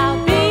where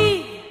I'll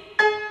be.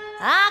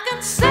 I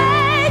can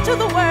say to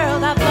the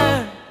world I've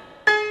learned,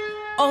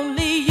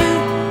 only you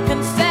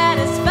can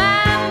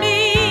satisfy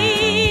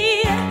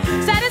me.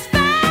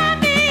 Satisfy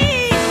me.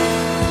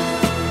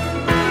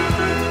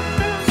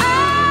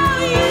 Oh,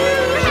 you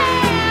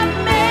have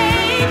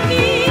made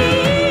me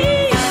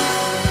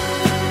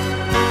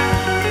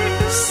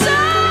so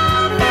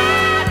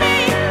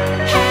very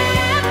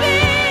happy.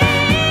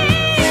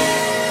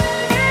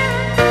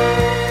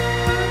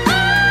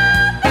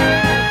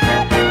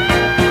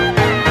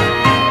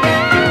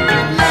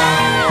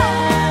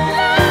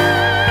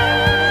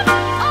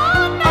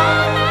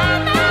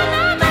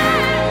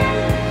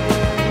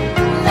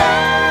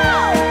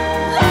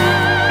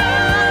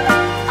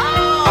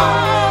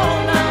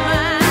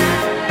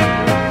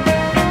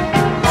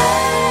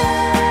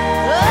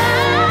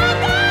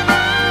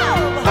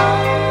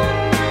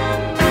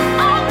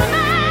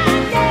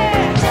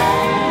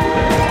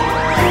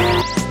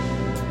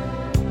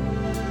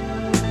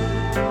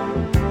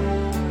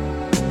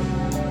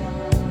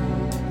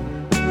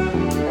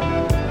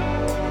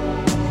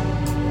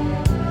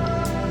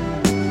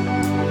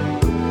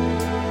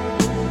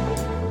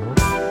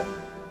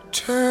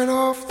 Turn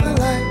off the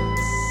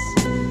lights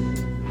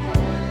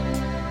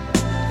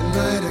and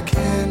light a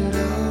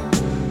candle.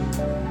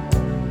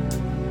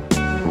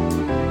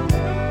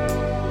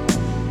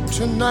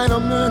 Tonight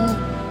I'm in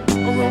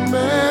a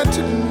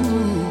romantic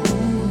mood.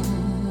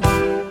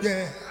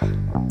 Yeah.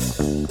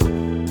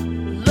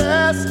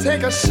 Let's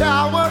take a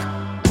shower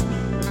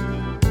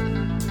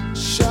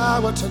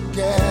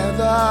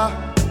together.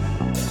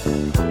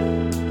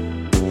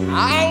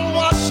 I'll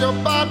wash your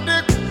body,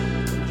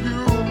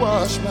 you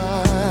wash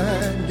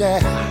mine,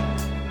 yeah.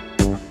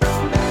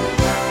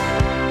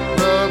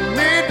 Rub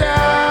me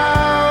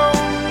down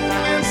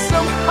in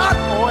some hot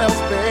oils,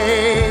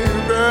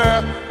 baby,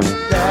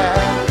 yeah.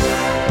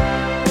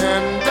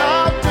 And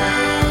I'll do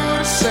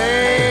the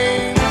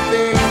same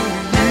thing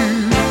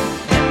to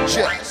you.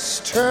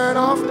 Just turn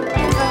off the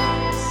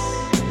lights,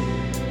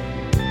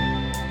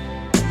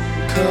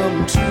 come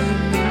to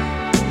me.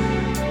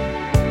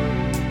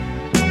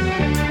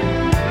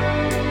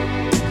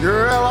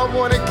 Girl, I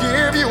wanna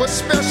give you a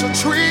special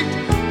treat.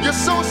 You're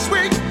so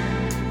sweet.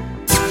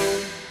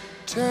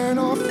 Turn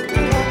off the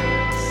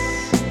lights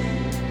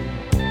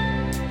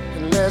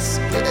and let's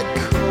get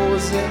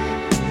cozy.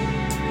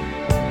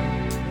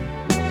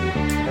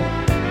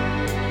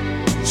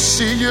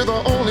 see, you're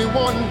the only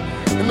one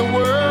in the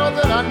world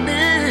that I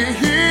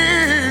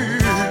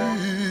need.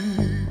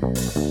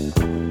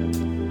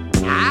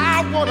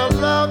 I wanna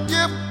love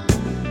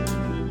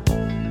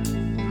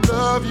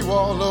you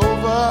all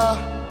over.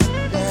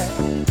 Yeah.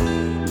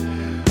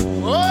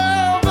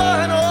 Over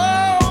and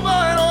over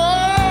and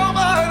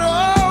over and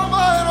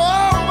over and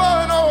over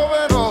and over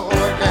and over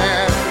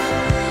again.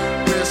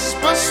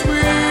 Whisper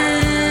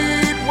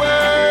sweet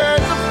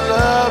words of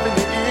love in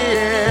your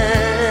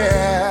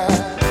ear.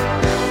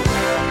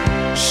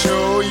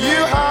 Show you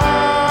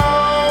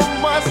how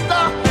much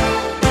I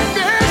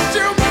miss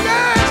you,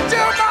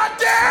 my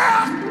dear.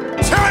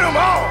 Turn them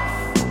off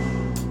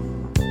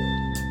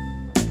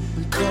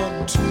and come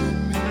to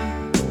me.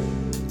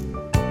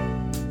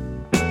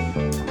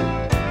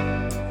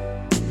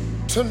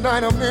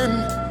 Tonight I'm in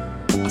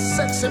a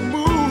sexy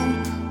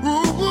mood,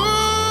 ooh,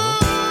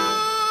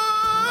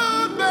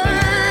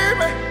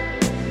 baby.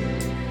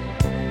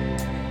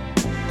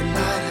 And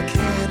light a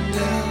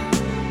candle.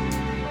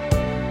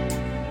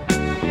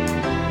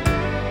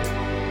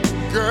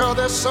 Girl,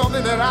 there's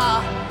something that I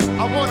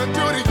wanna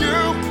do to you.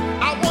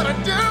 I wanna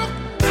do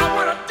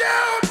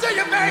to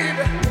you,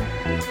 baby.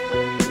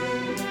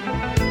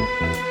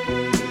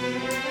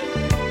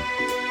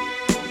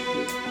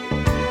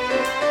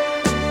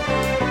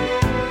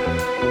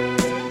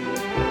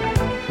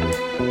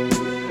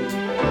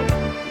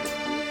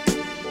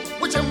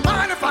 Would you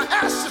mind if I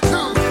asked you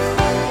to?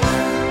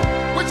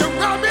 Would you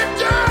rub me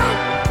down?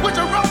 Would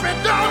you rub me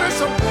down in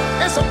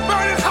some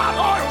burning hot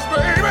oils,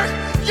 baby?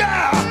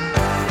 Yeah.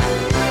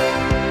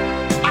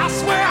 I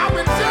swear I've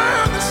been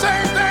doing the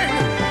same thing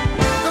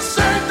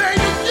to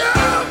you,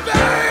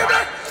 baby.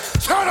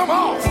 Turn them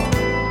off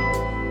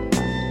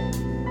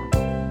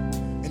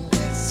and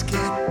let's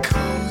get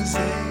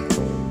cozy.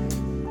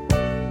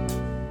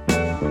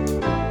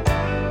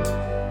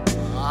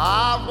 I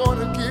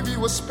wanna give you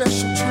a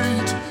special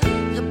treat.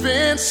 You've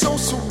been so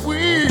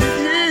sweet.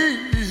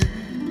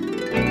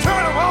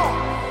 Turn them on.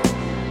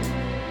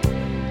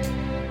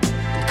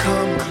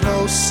 Come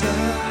closer.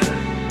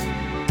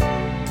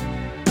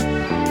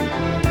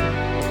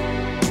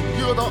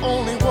 You're the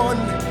only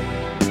one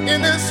in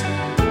this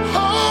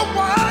whole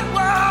wide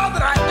world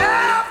that I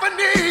ever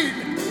need.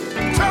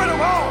 Turn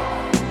them on.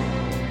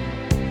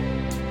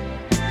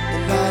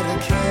 And light a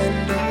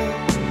candle.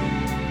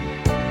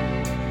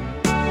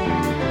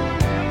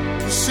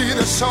 See,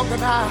 there's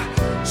something I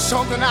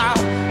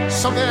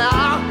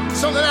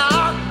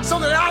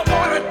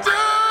wanna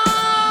do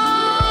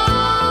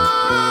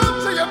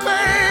to you,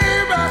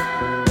 baby.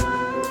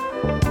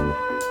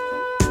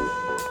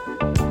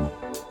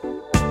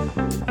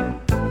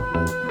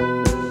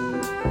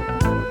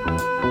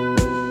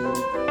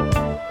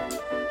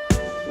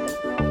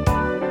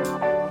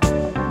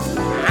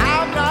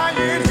 I'm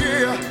lying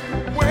here,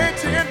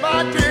 waiting, my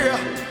dear.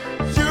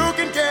 You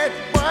can get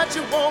what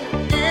you want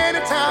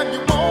anytime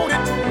you want it.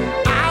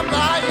 I'm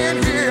lying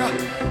here,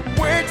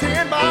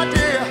 waiting, my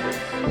dear.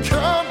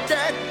 Come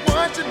get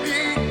what you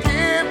need,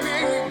 give me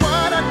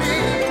what I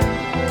need.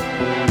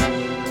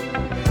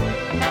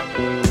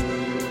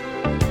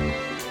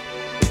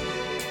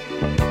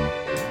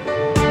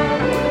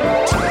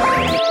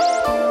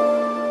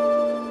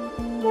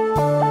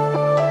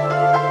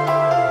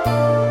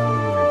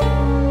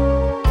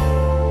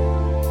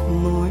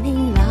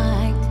 Morning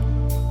light,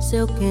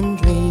 silken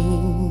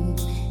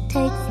dreams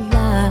take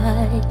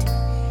flight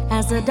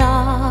as the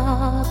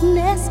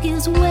darkness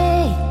gives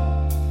way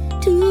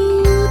to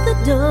the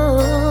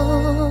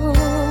dawn.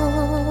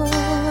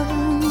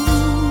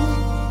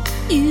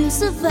 You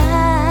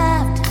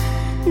survived,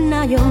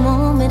 now your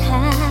moment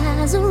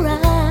has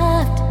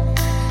arrived.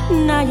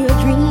 Now your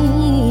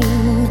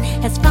dream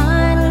has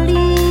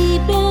finally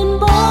been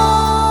born.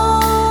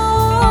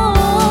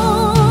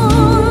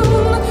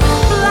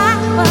 Black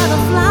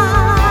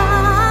butterfly,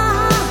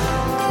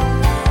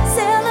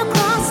 sail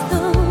across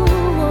the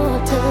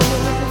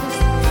waters.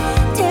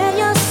 Tell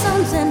your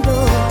sons and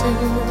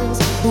daughters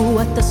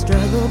what the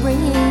struggle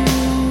brings.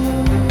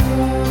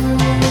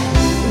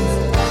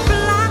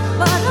 Black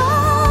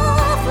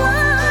butterfly,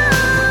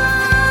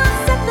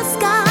 set the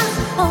skies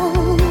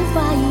on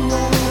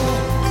fire.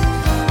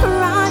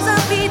 Rise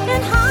up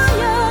even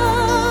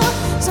higher,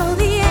 so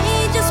the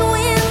aegis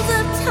winds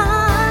of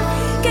time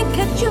can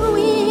catch your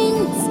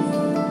wings.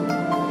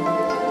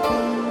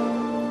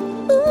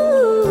 Ooh.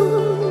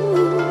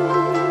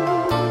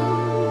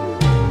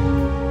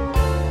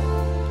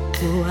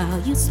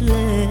 While you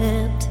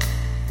slept,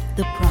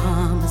 the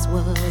promise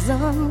was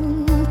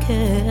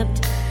unkept,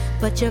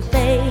 but your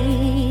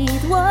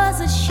faith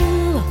was as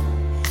sure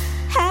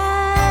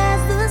as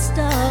the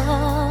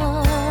stars.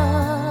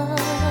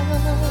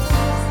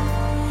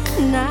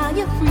 Now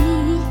you're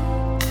free,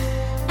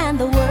 and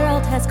the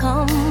world has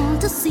come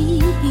to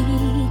see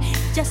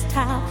just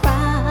how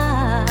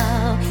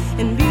proud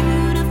and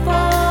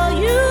beautiful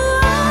you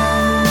are.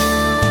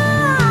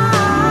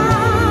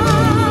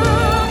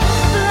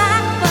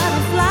 Black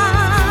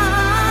butterfly,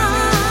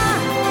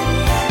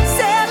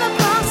 sail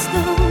across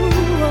the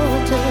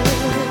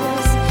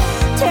waters.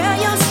 Tell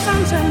your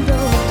sons and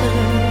daughters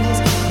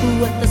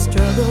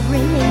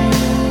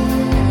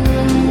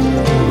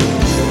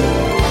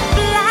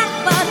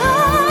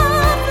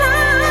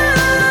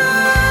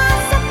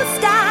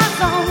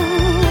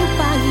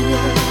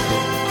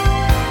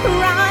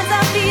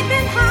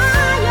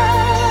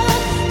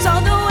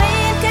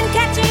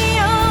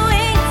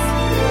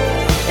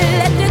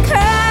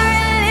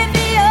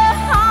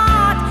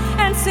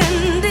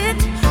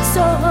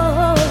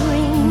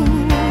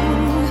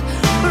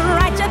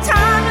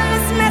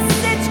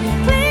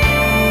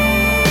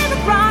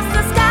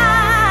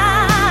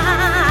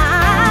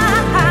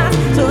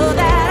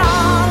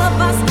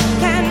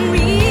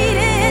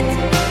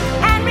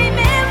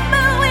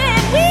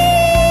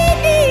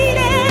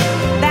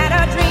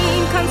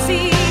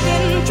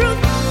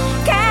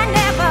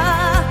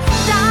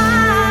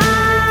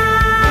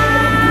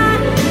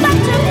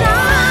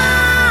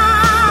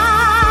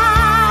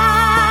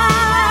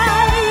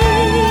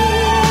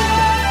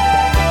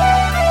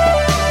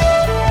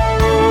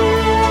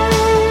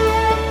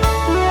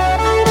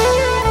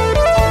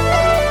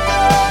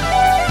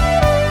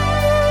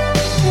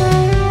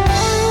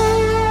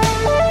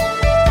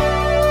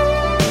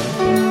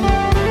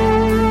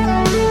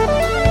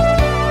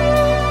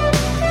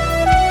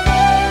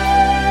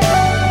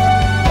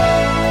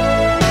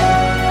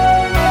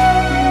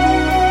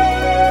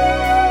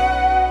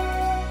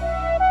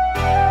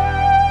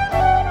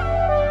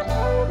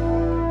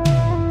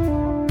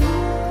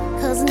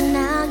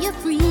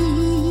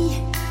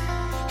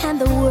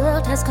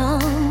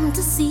come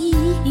to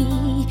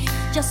see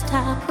just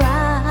how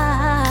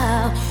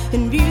proud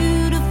and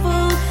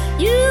beautiful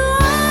you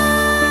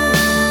are.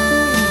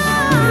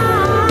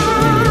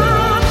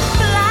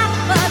 Black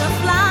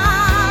butterfly,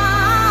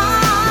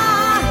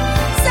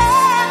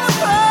 sail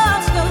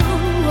across the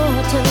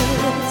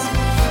waters.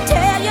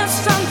 Tell your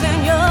sons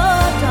and your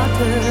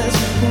daughters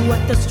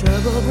what the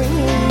struggle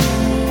brings.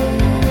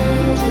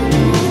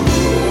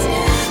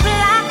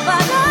 Black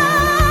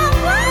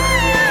butterfly,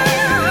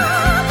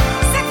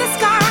 set the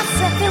sky,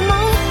 set them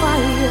on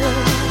fire.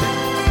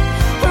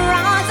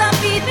 Rise up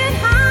even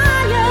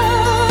higher,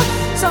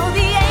 so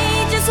the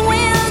ages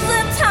winds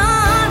of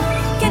time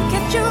can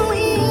catch your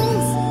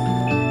wings.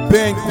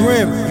 Ben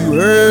Grimm, you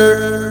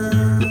heard?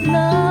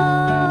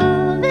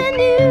 Loving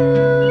you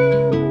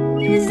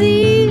is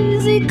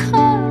easy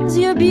 'cause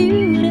you're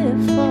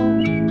beautiful.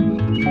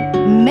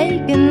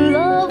 Making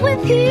love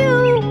with you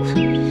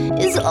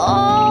is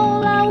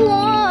all I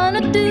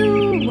wanna do.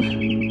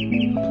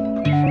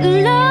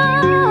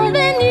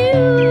 Loving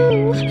you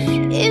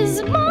is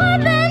more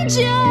than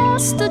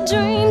just a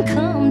dream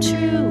come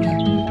true.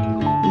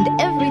 And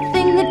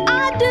everything that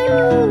I do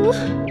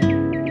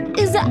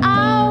is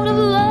out of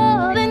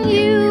loving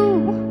you.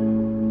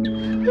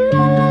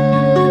 La la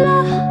la la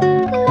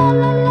la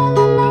la la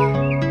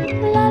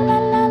la la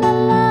la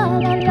la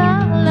la la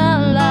la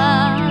la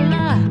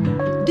la.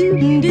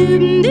 Doom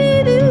doom doo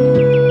doo.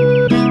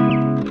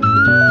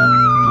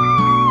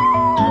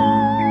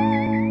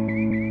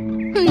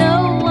 No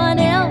one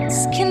else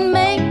can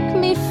make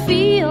me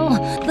feel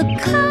the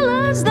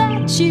colors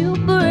that you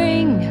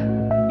bring.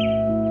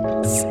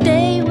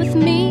 Stay with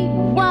me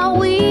while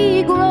we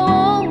grow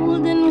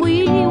old, and we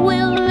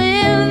will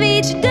live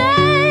each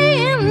day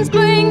in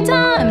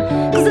springtime.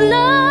 'Cause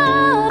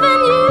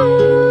loving you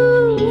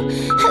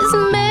has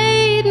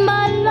made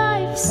my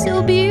life so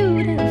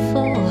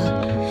beautiful,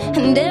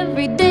 and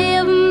every day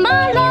of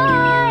my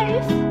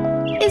life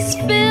is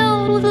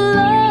filled with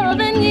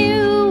loving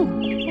you.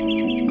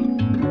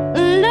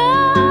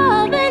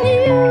 Loving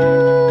you,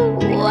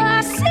 I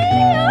see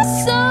your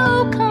soul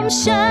come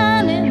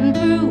shining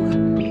through,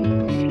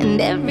 and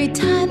every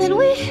time that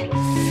we,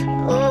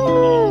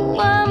 ooh,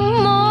 I'm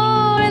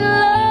more in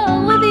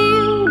love with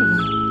you.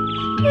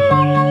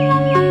 La la la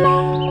la la,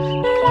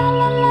 la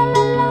la la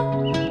la la,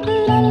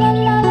 la la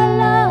la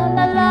la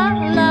la la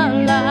la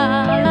la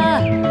la,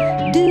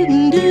 doom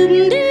doom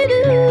doo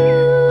doo.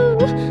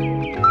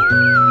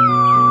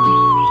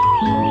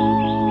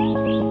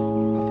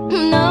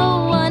 No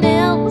one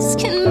else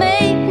can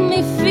make me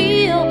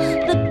feel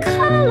the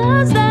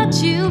colors that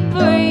you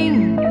bring.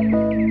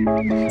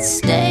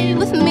 Stay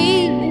with me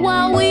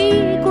while we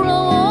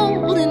grow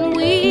old, and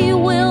we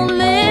will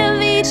live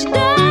each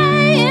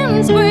day in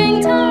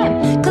springtime.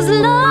 'Cause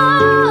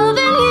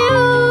loving you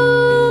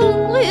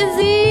is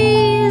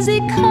easy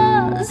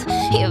 'cause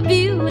you're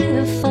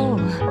beautiful,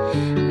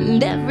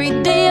 and every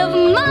day of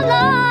my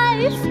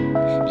life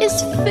is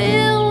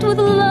filled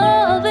with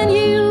loving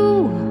you.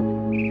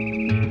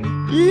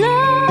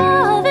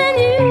 Loving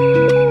you,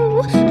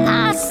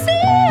 I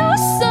see your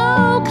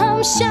soul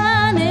come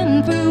shining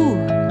through,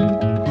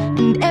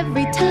 and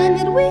every time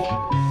that we,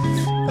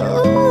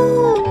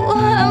 ooh,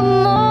 I'm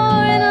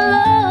more in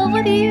love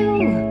with you.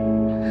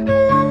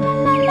 La la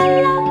la la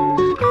la,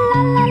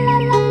 la la la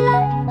la la,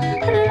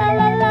 la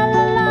la la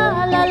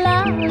la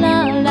la la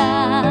la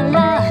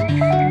la,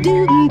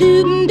 doom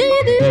doom doo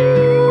doo.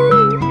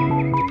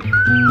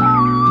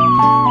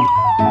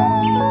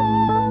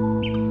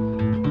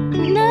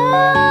 No,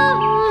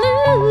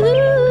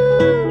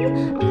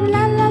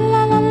 la la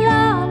la la la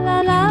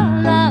la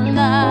la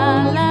la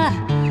la,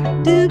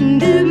 doom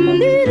doom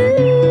doo doo,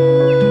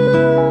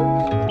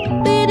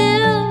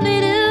 be-doo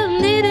be-doo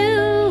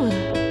be-doo.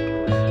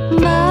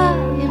 My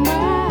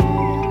my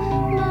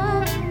my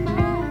my.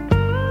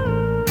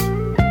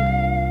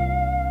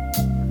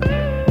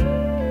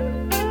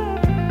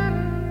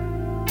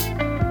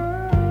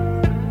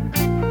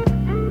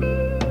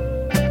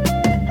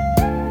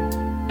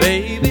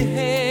 Baby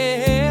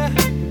hair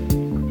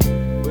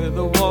with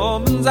a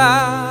woman's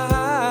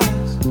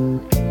eyes,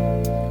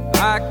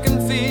 I can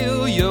feel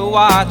you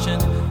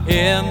watching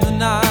in the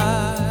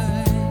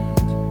night.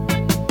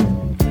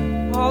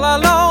 All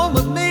alone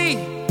with me,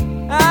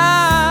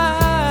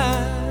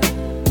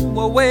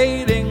 we're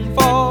waiting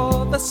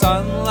for the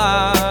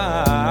sunlight.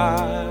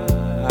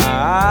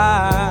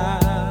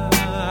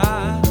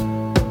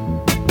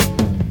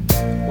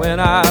 When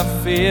I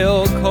feel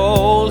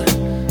cold,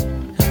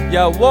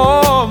 you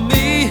warm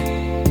me,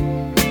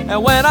 and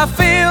when I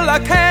feel I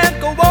can't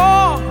go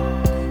on,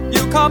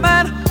 you come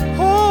and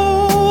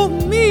hold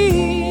me.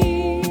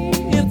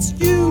 It's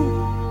you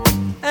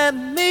and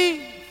me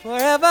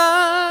forever.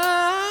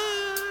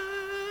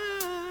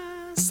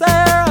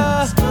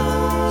 Sarah,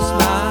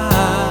 smile.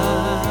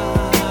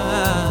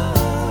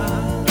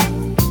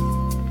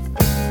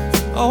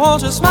 Oh,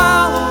 won't you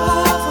smile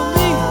for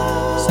me,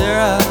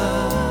 Sarah?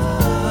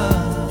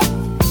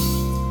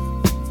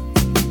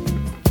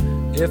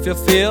 If you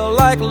feel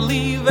like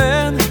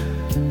leaving,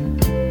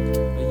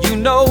 you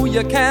know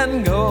you can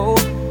go.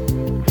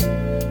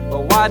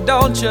 why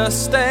don't you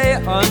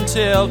stay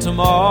until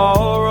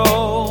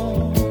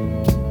tomorrow?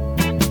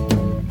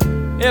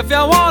 If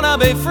you wanna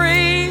be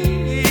free,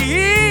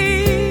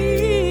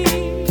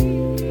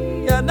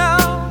 you know,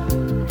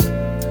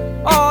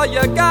 all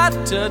you got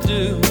to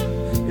do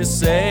is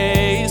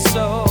say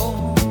so.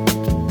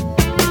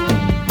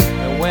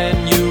 And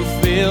when you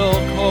feel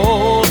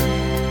cold,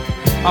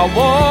 I'll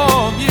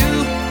warm you.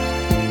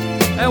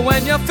 And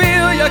when you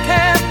feel you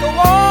can't go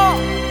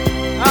on,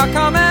 I'll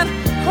come and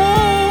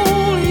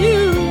hold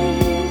you.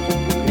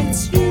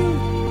 It's you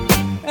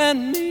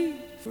and me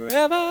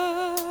forever.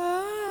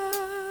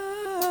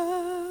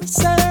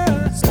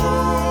 Sarah,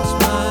 smile.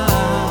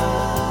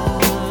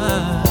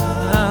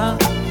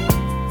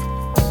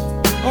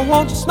 Oh,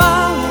 won't you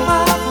smile a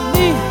while for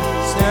me,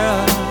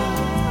 Sarah?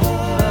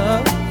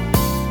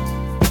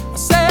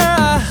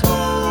 Sarah,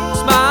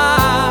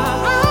 smile.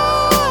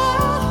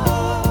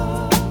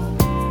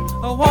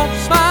 Oh, won't you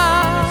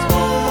smile a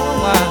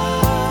while,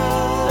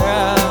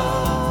 Sarah?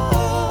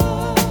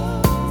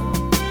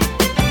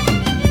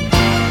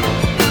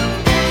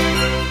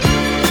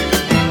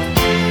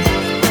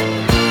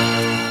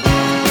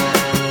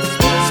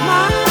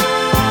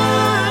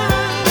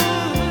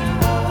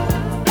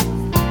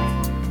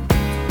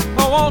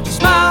 Won't you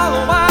smile a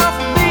while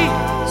for me,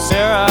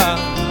 Sarah?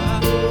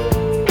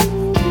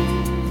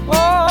 Oh,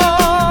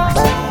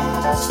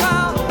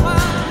 smile a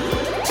while.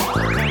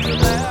 Won't you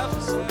laugh,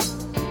 Sarah?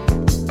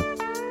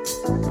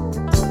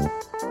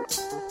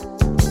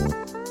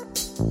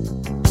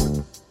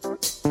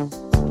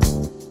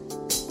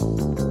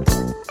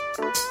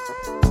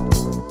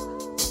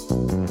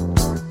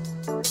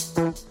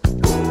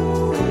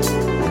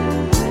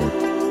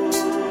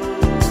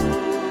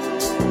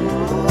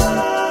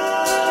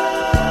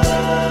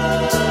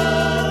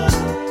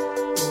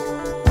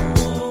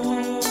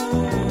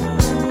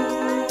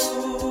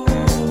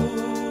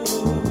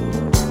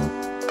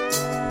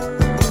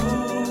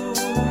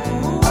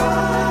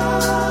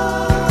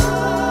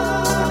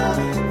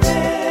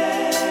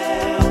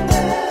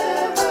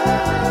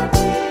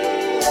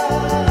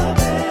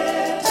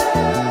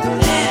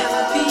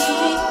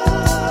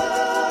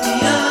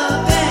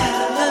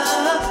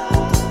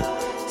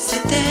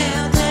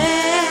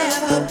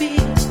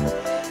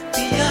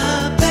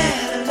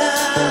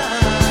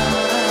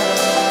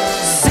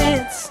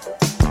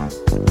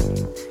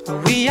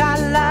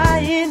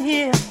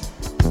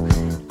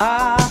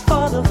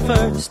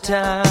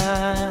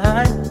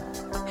 Time,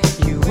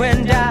 you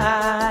and I,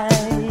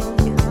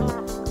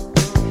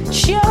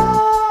 show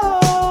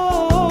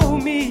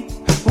me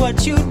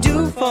what you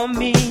do for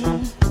me,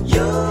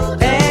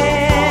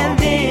 and then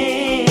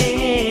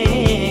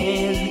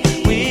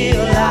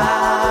will I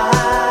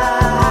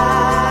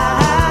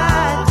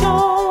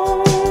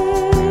don't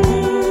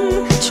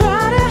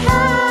try to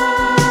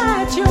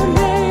hide your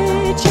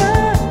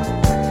nature.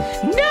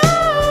 No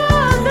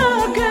other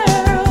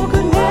girl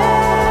could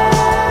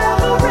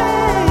never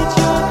reach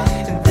you.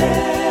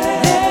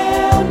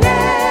 There'll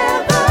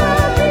never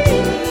be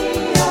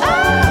a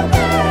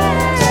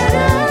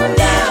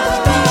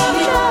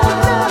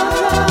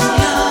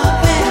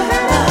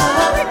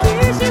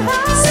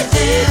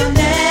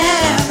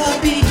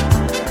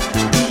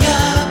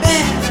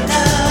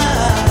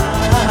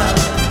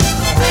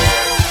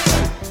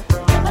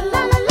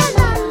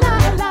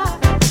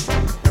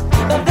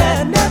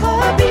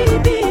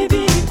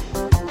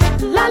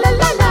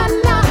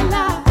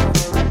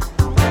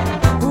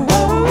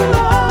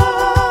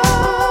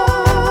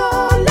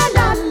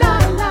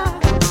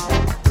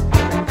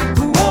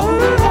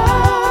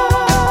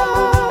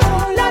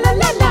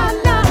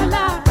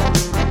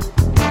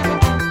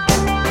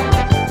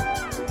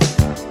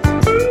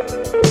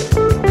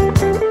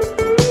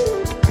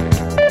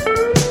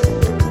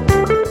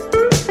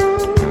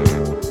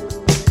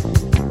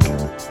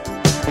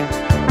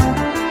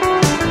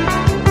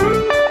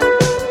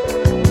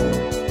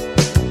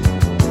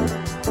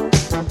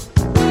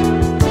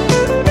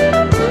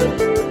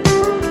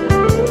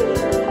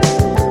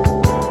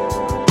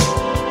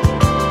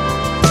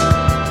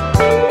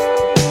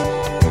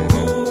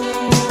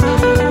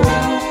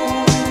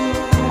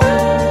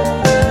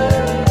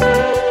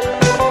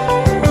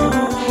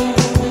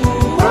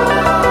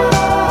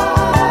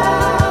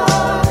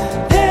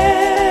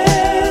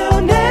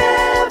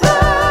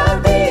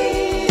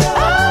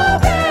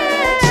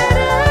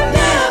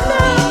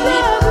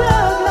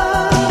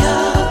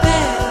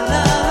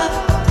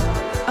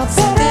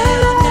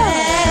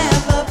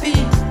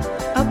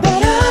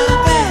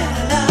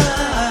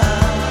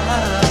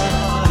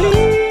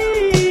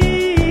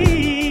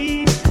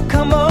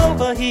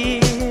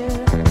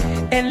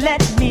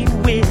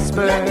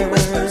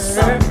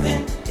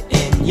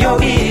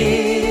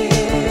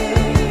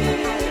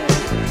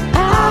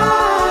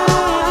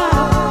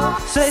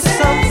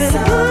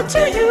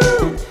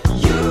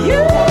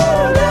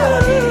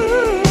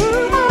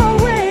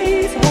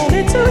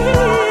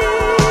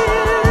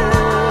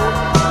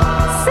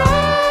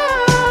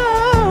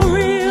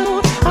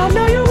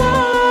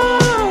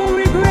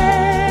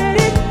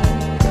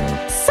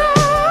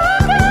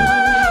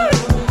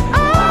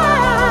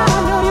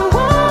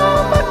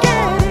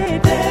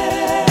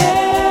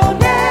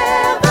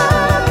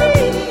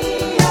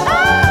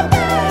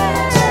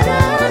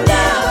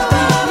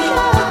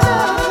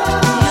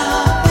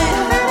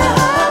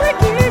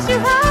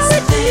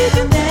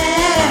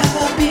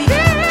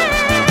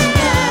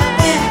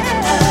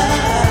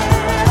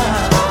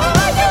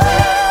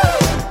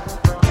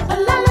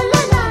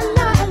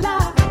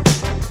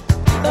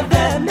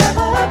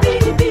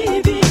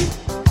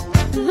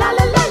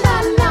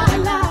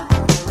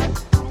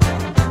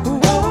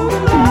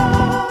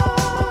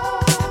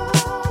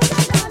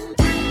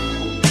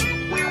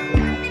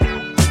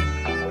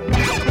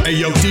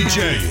yo, DJ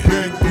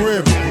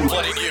Grimm.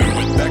 flooding you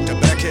with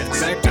back-to-back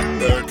hits. Back to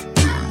back.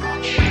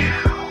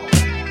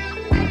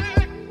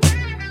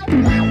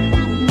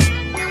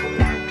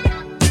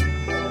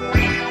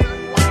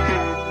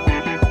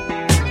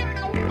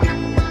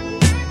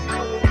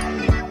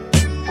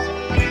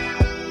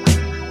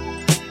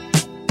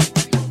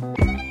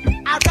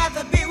 I'd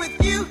rather be with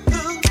you,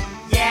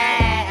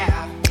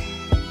 yeah.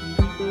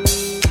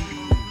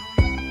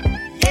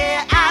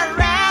 Yeah, I'd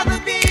rather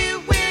be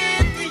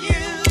with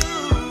you.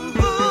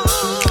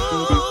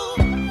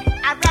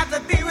 I'd rather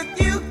be with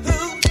you,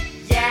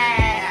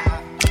 yeah.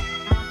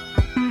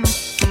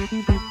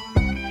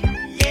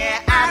 Yeah,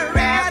 I'd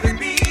rather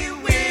be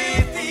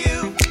with you.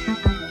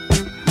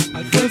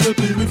 I'd rather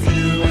be with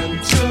you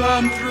until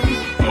I'm through.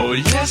 Oh,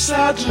 yes, I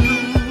do.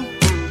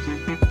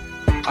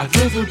 I'd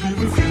rather be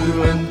with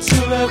you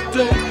until that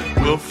day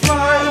will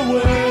fly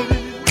away.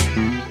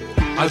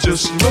 I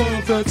just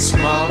love that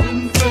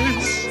smiling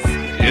face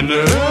in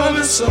the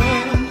early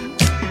sun.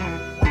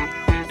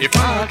 If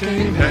I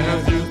can't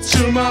have you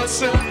to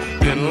myself,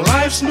 then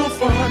life's no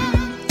fun.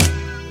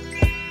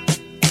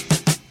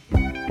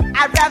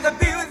 I'd rather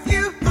be with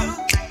you,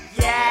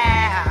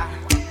 yeah.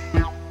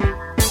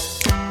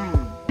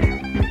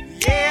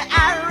 Yeah,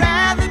 I'd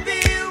rather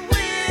be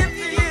with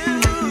you.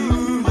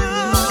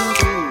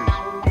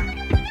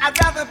 I'd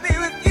rather be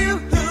with you,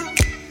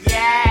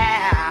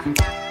 yeah.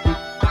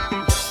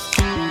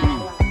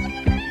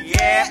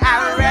 Yeah,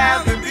 I'd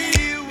rather be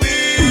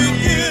with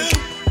you.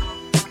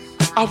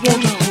 I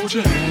want to hold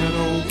your hand,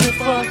 oh,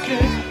 if I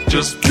can,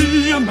 just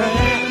be a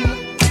man.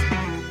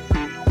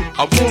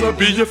 I wanna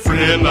be your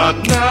friend, not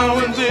now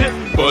and then,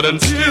 but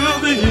until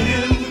the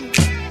end.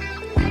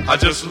 I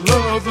just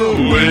love the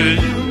way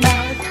you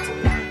act,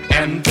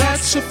 and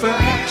that's a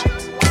fact.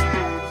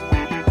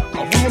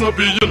 I wanna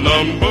be your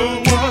number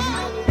one,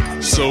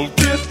 so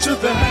get to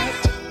that.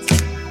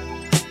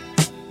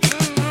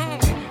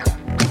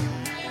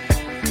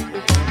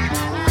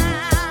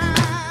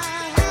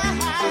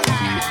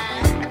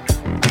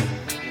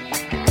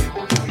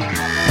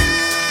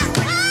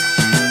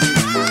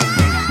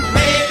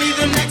 Maybe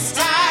the next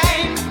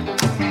time.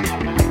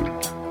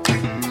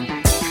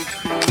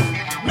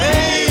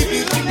 Maybe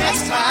the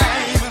next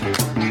time.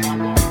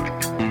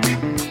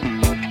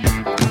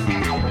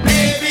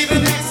 Maybe the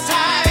next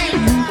time.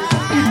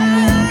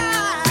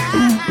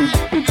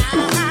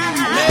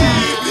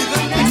 Maybe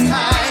the next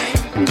time.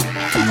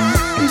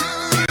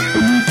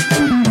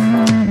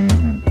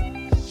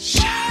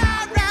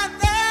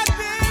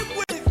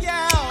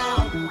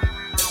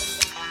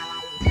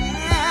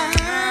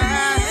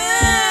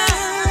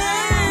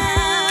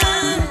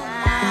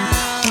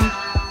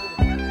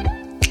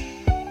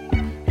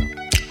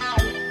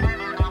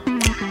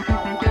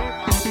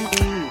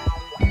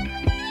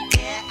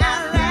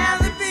 I'd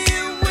rather be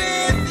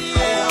with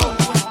you.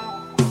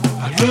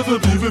 I'd rather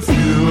be with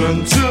you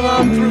until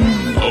I'm through.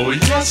 Oh,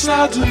 yes, I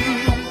do.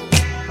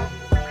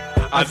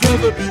 I'd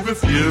rather be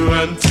with you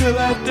until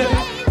that day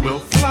will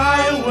fly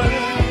away.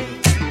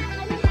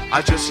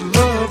 I just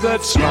love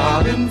that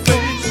smiling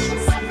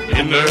face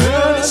in the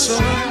early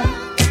sun.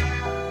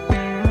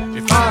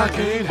 If I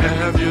can't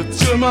have you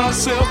to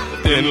myself,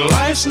 then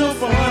life's no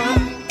fun.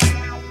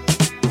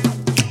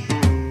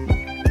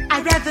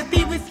 I'd rather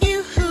be with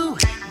you,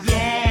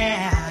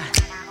 yeah.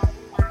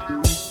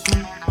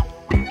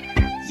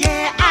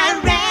 Yeah,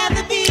 I'd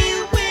rather be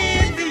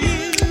with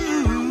you.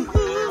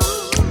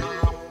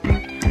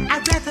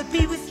 I'd rather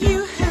be with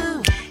you,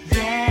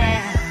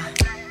 yeah.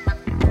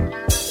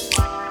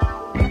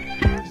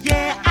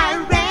 Yeah,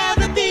 I'd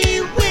rather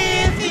be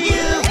with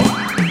you.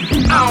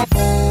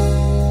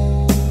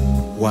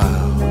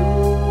 Wow.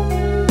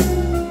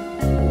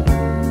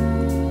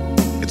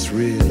 It's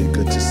really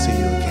good to see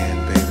you again,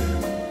 baby.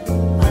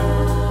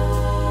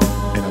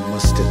 And I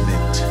must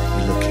admit,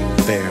 you're looking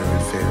very,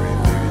 very,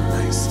 very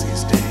nice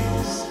these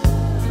days.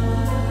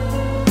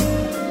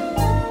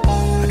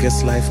 I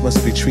guess life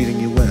must be treating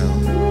you well.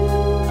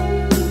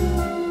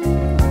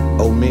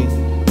 Oh, me?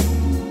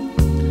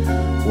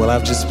 Well,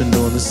 I've just been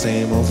doing the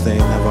same old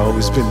thing I've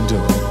always been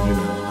doing. You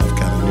know, I've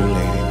got a new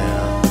lady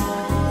now,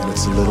 and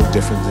it's a little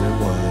different than it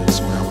was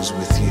when I was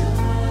with you.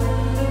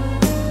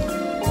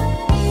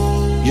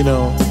 You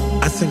know,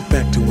 I think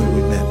back to when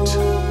we met,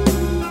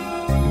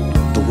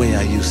 the way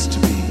I used to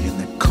be and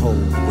the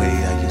cold way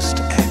I used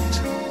to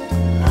act.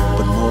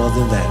 But more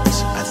than that,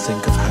 I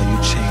think of how you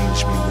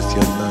changed me with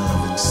your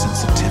love and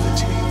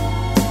sensitivity.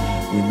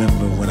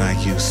 Remember when I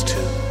used to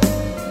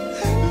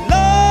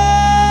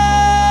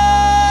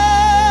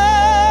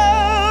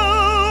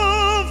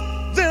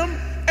love them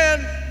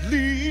and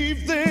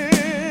leave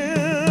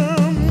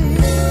them.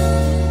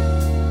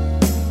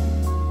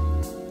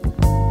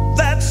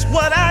 That's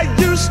what I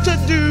used to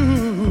do.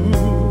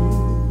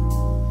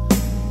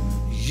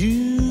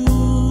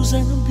 Use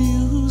and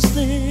abuse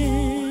them.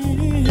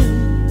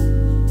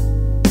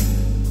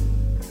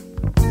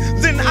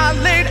 Then I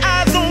laid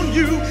eyes on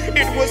you.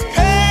 It was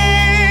pain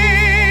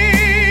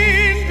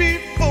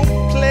before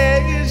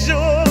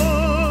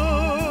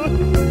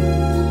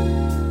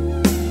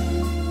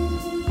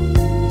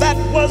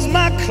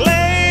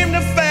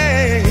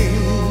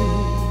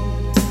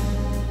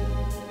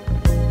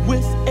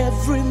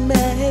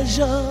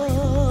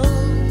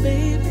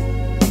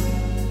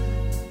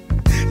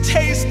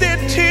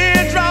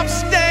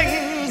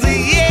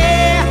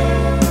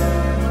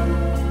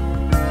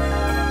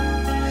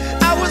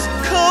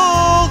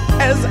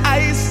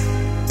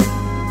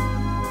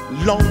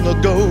long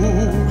ago.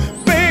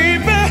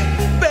 Baby,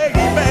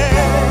 baby,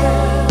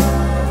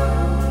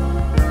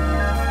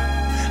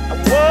 I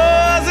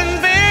wasn't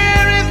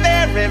very,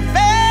 very,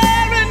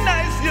 very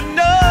nice, you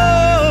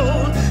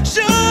know.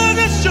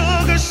 Sugar,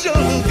 sugar,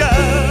 sugar.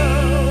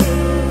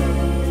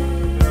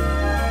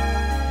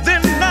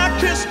 Then I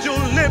kissed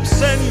your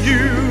lips and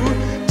you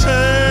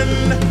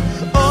turned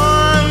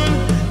on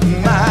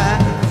my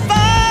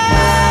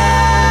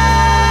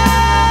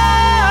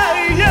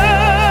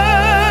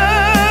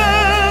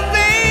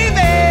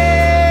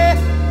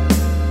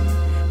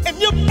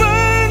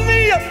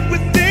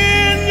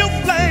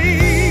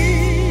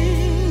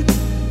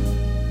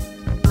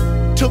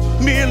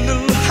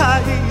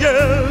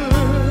higher,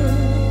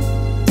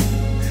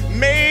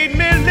 made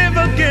me live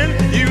again.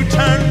 You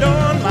turned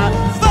on my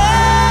fire,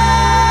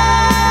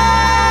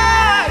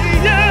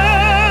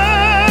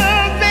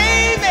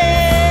 baby.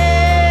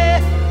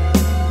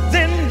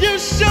 Then you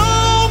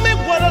showed me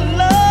what a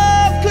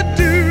love could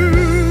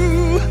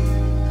do.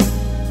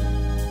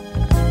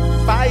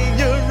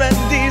 Fire and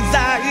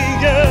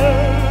desire,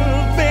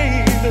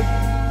 baby.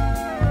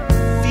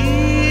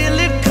 Feel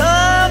it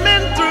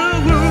coming through.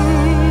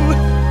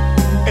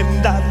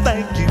 And I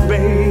thank you,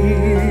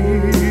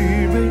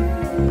 baby.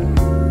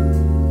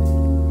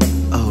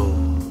 Oh,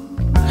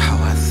 how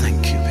I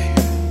thank you,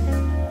 baby.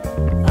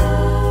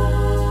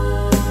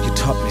 You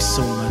taught me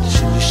so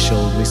much and you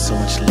showed me so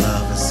much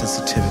love and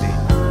sensitivity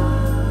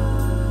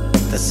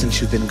that since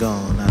you've been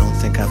gone, I don't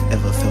think I've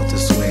ever felt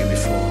this way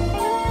before.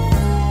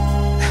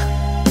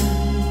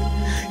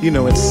 You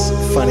know, it's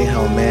funny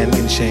how a man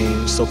can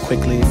change so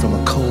quickly from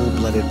a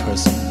cold-blooded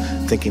person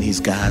thinking he's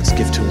God's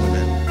gift to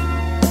women.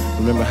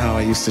 Remember how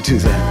I used to do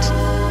that?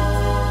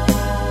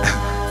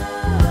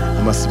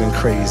 I must have been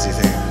crazy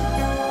then.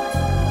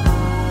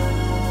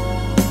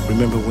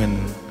 Remember when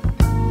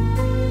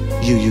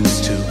you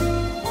used to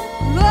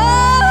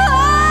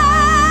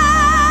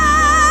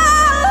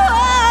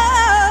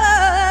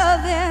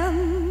love them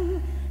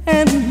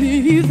and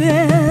leave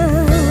them?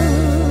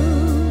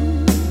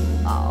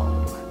 Oh,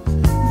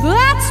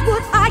 that's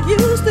what I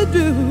used to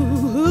do.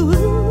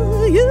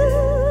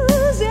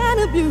 Use and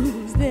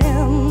abuse them.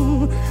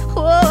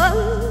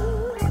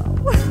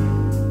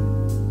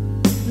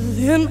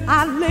 Then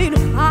I laid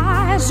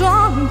eyes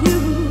on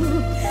you.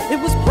 It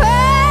was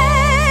pain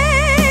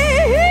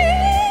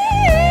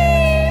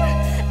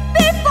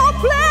before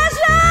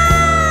pleasure.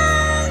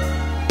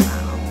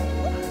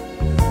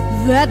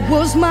 That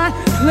was my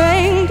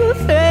claim to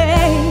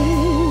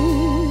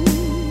fame.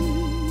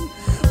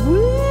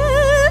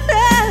 With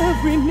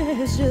every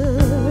measure,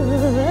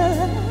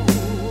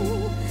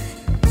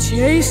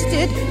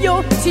 tasted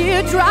your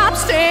teardrop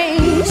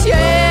stains,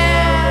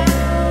 yeah.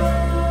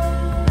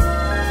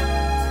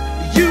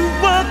 You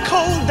were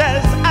cold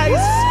as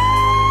ice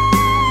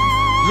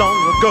long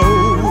ago.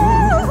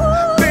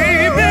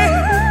 Baby,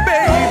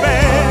 baby,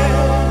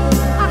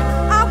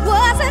 I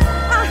wasn't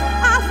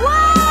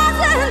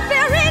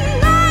very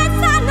nice,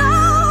 I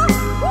know.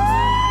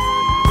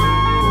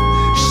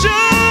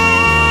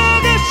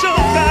 Sugar,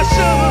 sugar,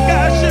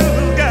 sugar,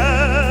 sugar.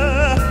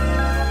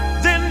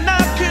 Then I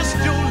kissed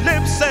your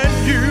lips and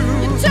you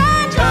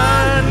turned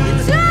on my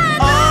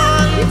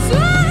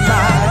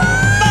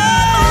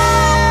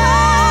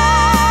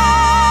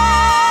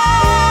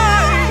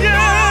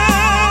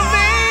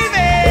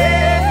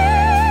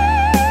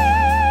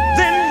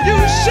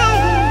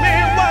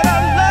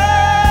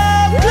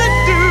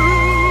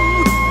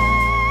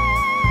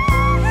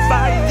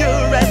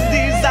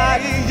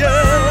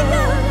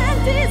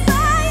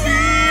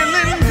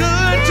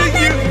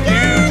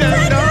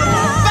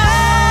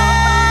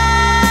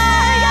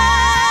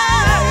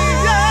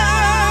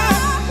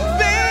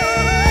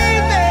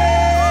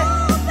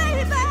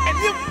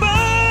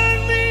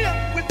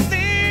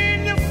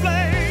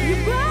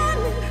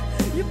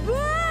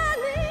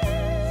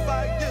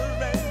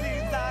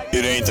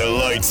It ain't the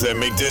lights that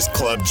make this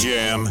club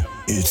jam.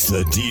 It's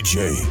the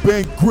DJ.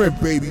 Ben Grimm,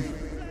 baby.